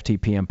any PFT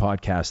PM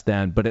podcasts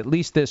then, but at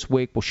least this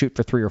week we'll shoot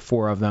for 3 or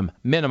 4 of them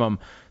minimum.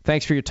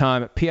 Thanks for your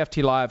time.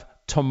 PFT Live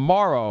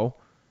tomorrow,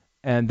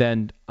 and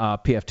then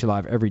PFT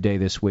Live every day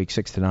this week,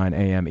 6 to 9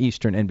 a.m.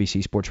 Eastern,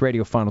 NBC Sports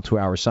Radio, final 2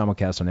 hours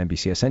simulcast on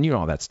NBCSN. You know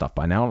all that stuff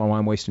by now. I don't know why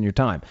I'm wasting your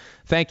time.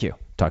 Thank you.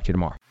 Talk to you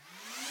tomorrow.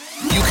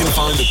 You can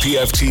find the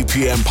PFT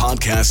PM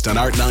podcast on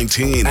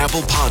Art19,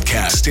 Apple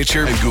Podcasts,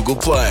 Stitcher, and Google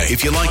Play.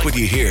 If you like what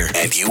you hear,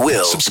 and you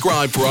will,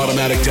 subscribe for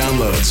automatic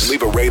downloads.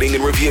 Leave a rating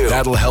and review.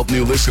 That'll help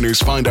new listeners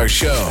find our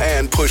show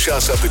and push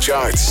us up the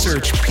charts.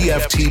 Search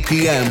PFT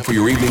PM for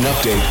your evening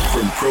update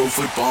from Pro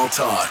Football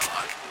Talk.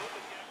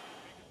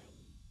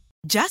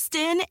 Just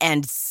in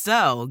and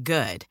so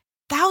good.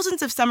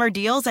 Thousands of summer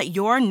deals at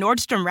your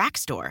Nordstrom Rack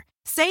store.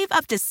 Save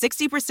up to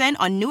 60%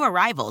 on new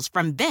arrivals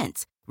from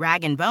Vince,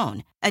 Rag &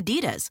 Bone,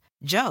 Adidas,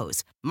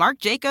 Joe's, Marc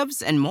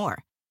Jacobs, and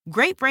more.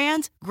 Great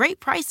brands,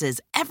 great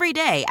prices every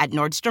day at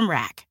Nordstrom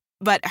Rack.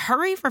 But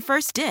hurry for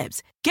first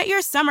dibs. Get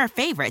your summer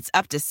favorites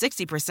up to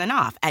 60%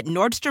 off at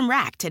Nordstrom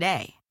Rack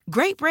today.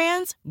 Great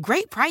brands,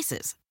 great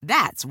prices.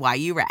 That's why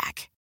you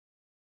rack.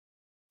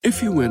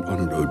 If you went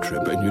on a road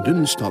trip and you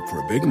didn't stop for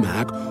a Big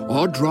Mac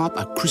or drop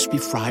a crispy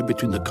fry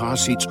between the car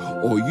seats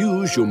or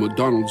use your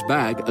McDonald's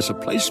bag as a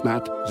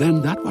placemat,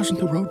 then that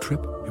wasn't a road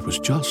trip. It was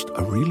just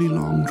a really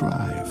long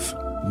drive.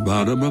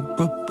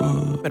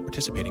 Ba-da-ba-ba-ba. At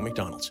participating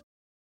McDonald's.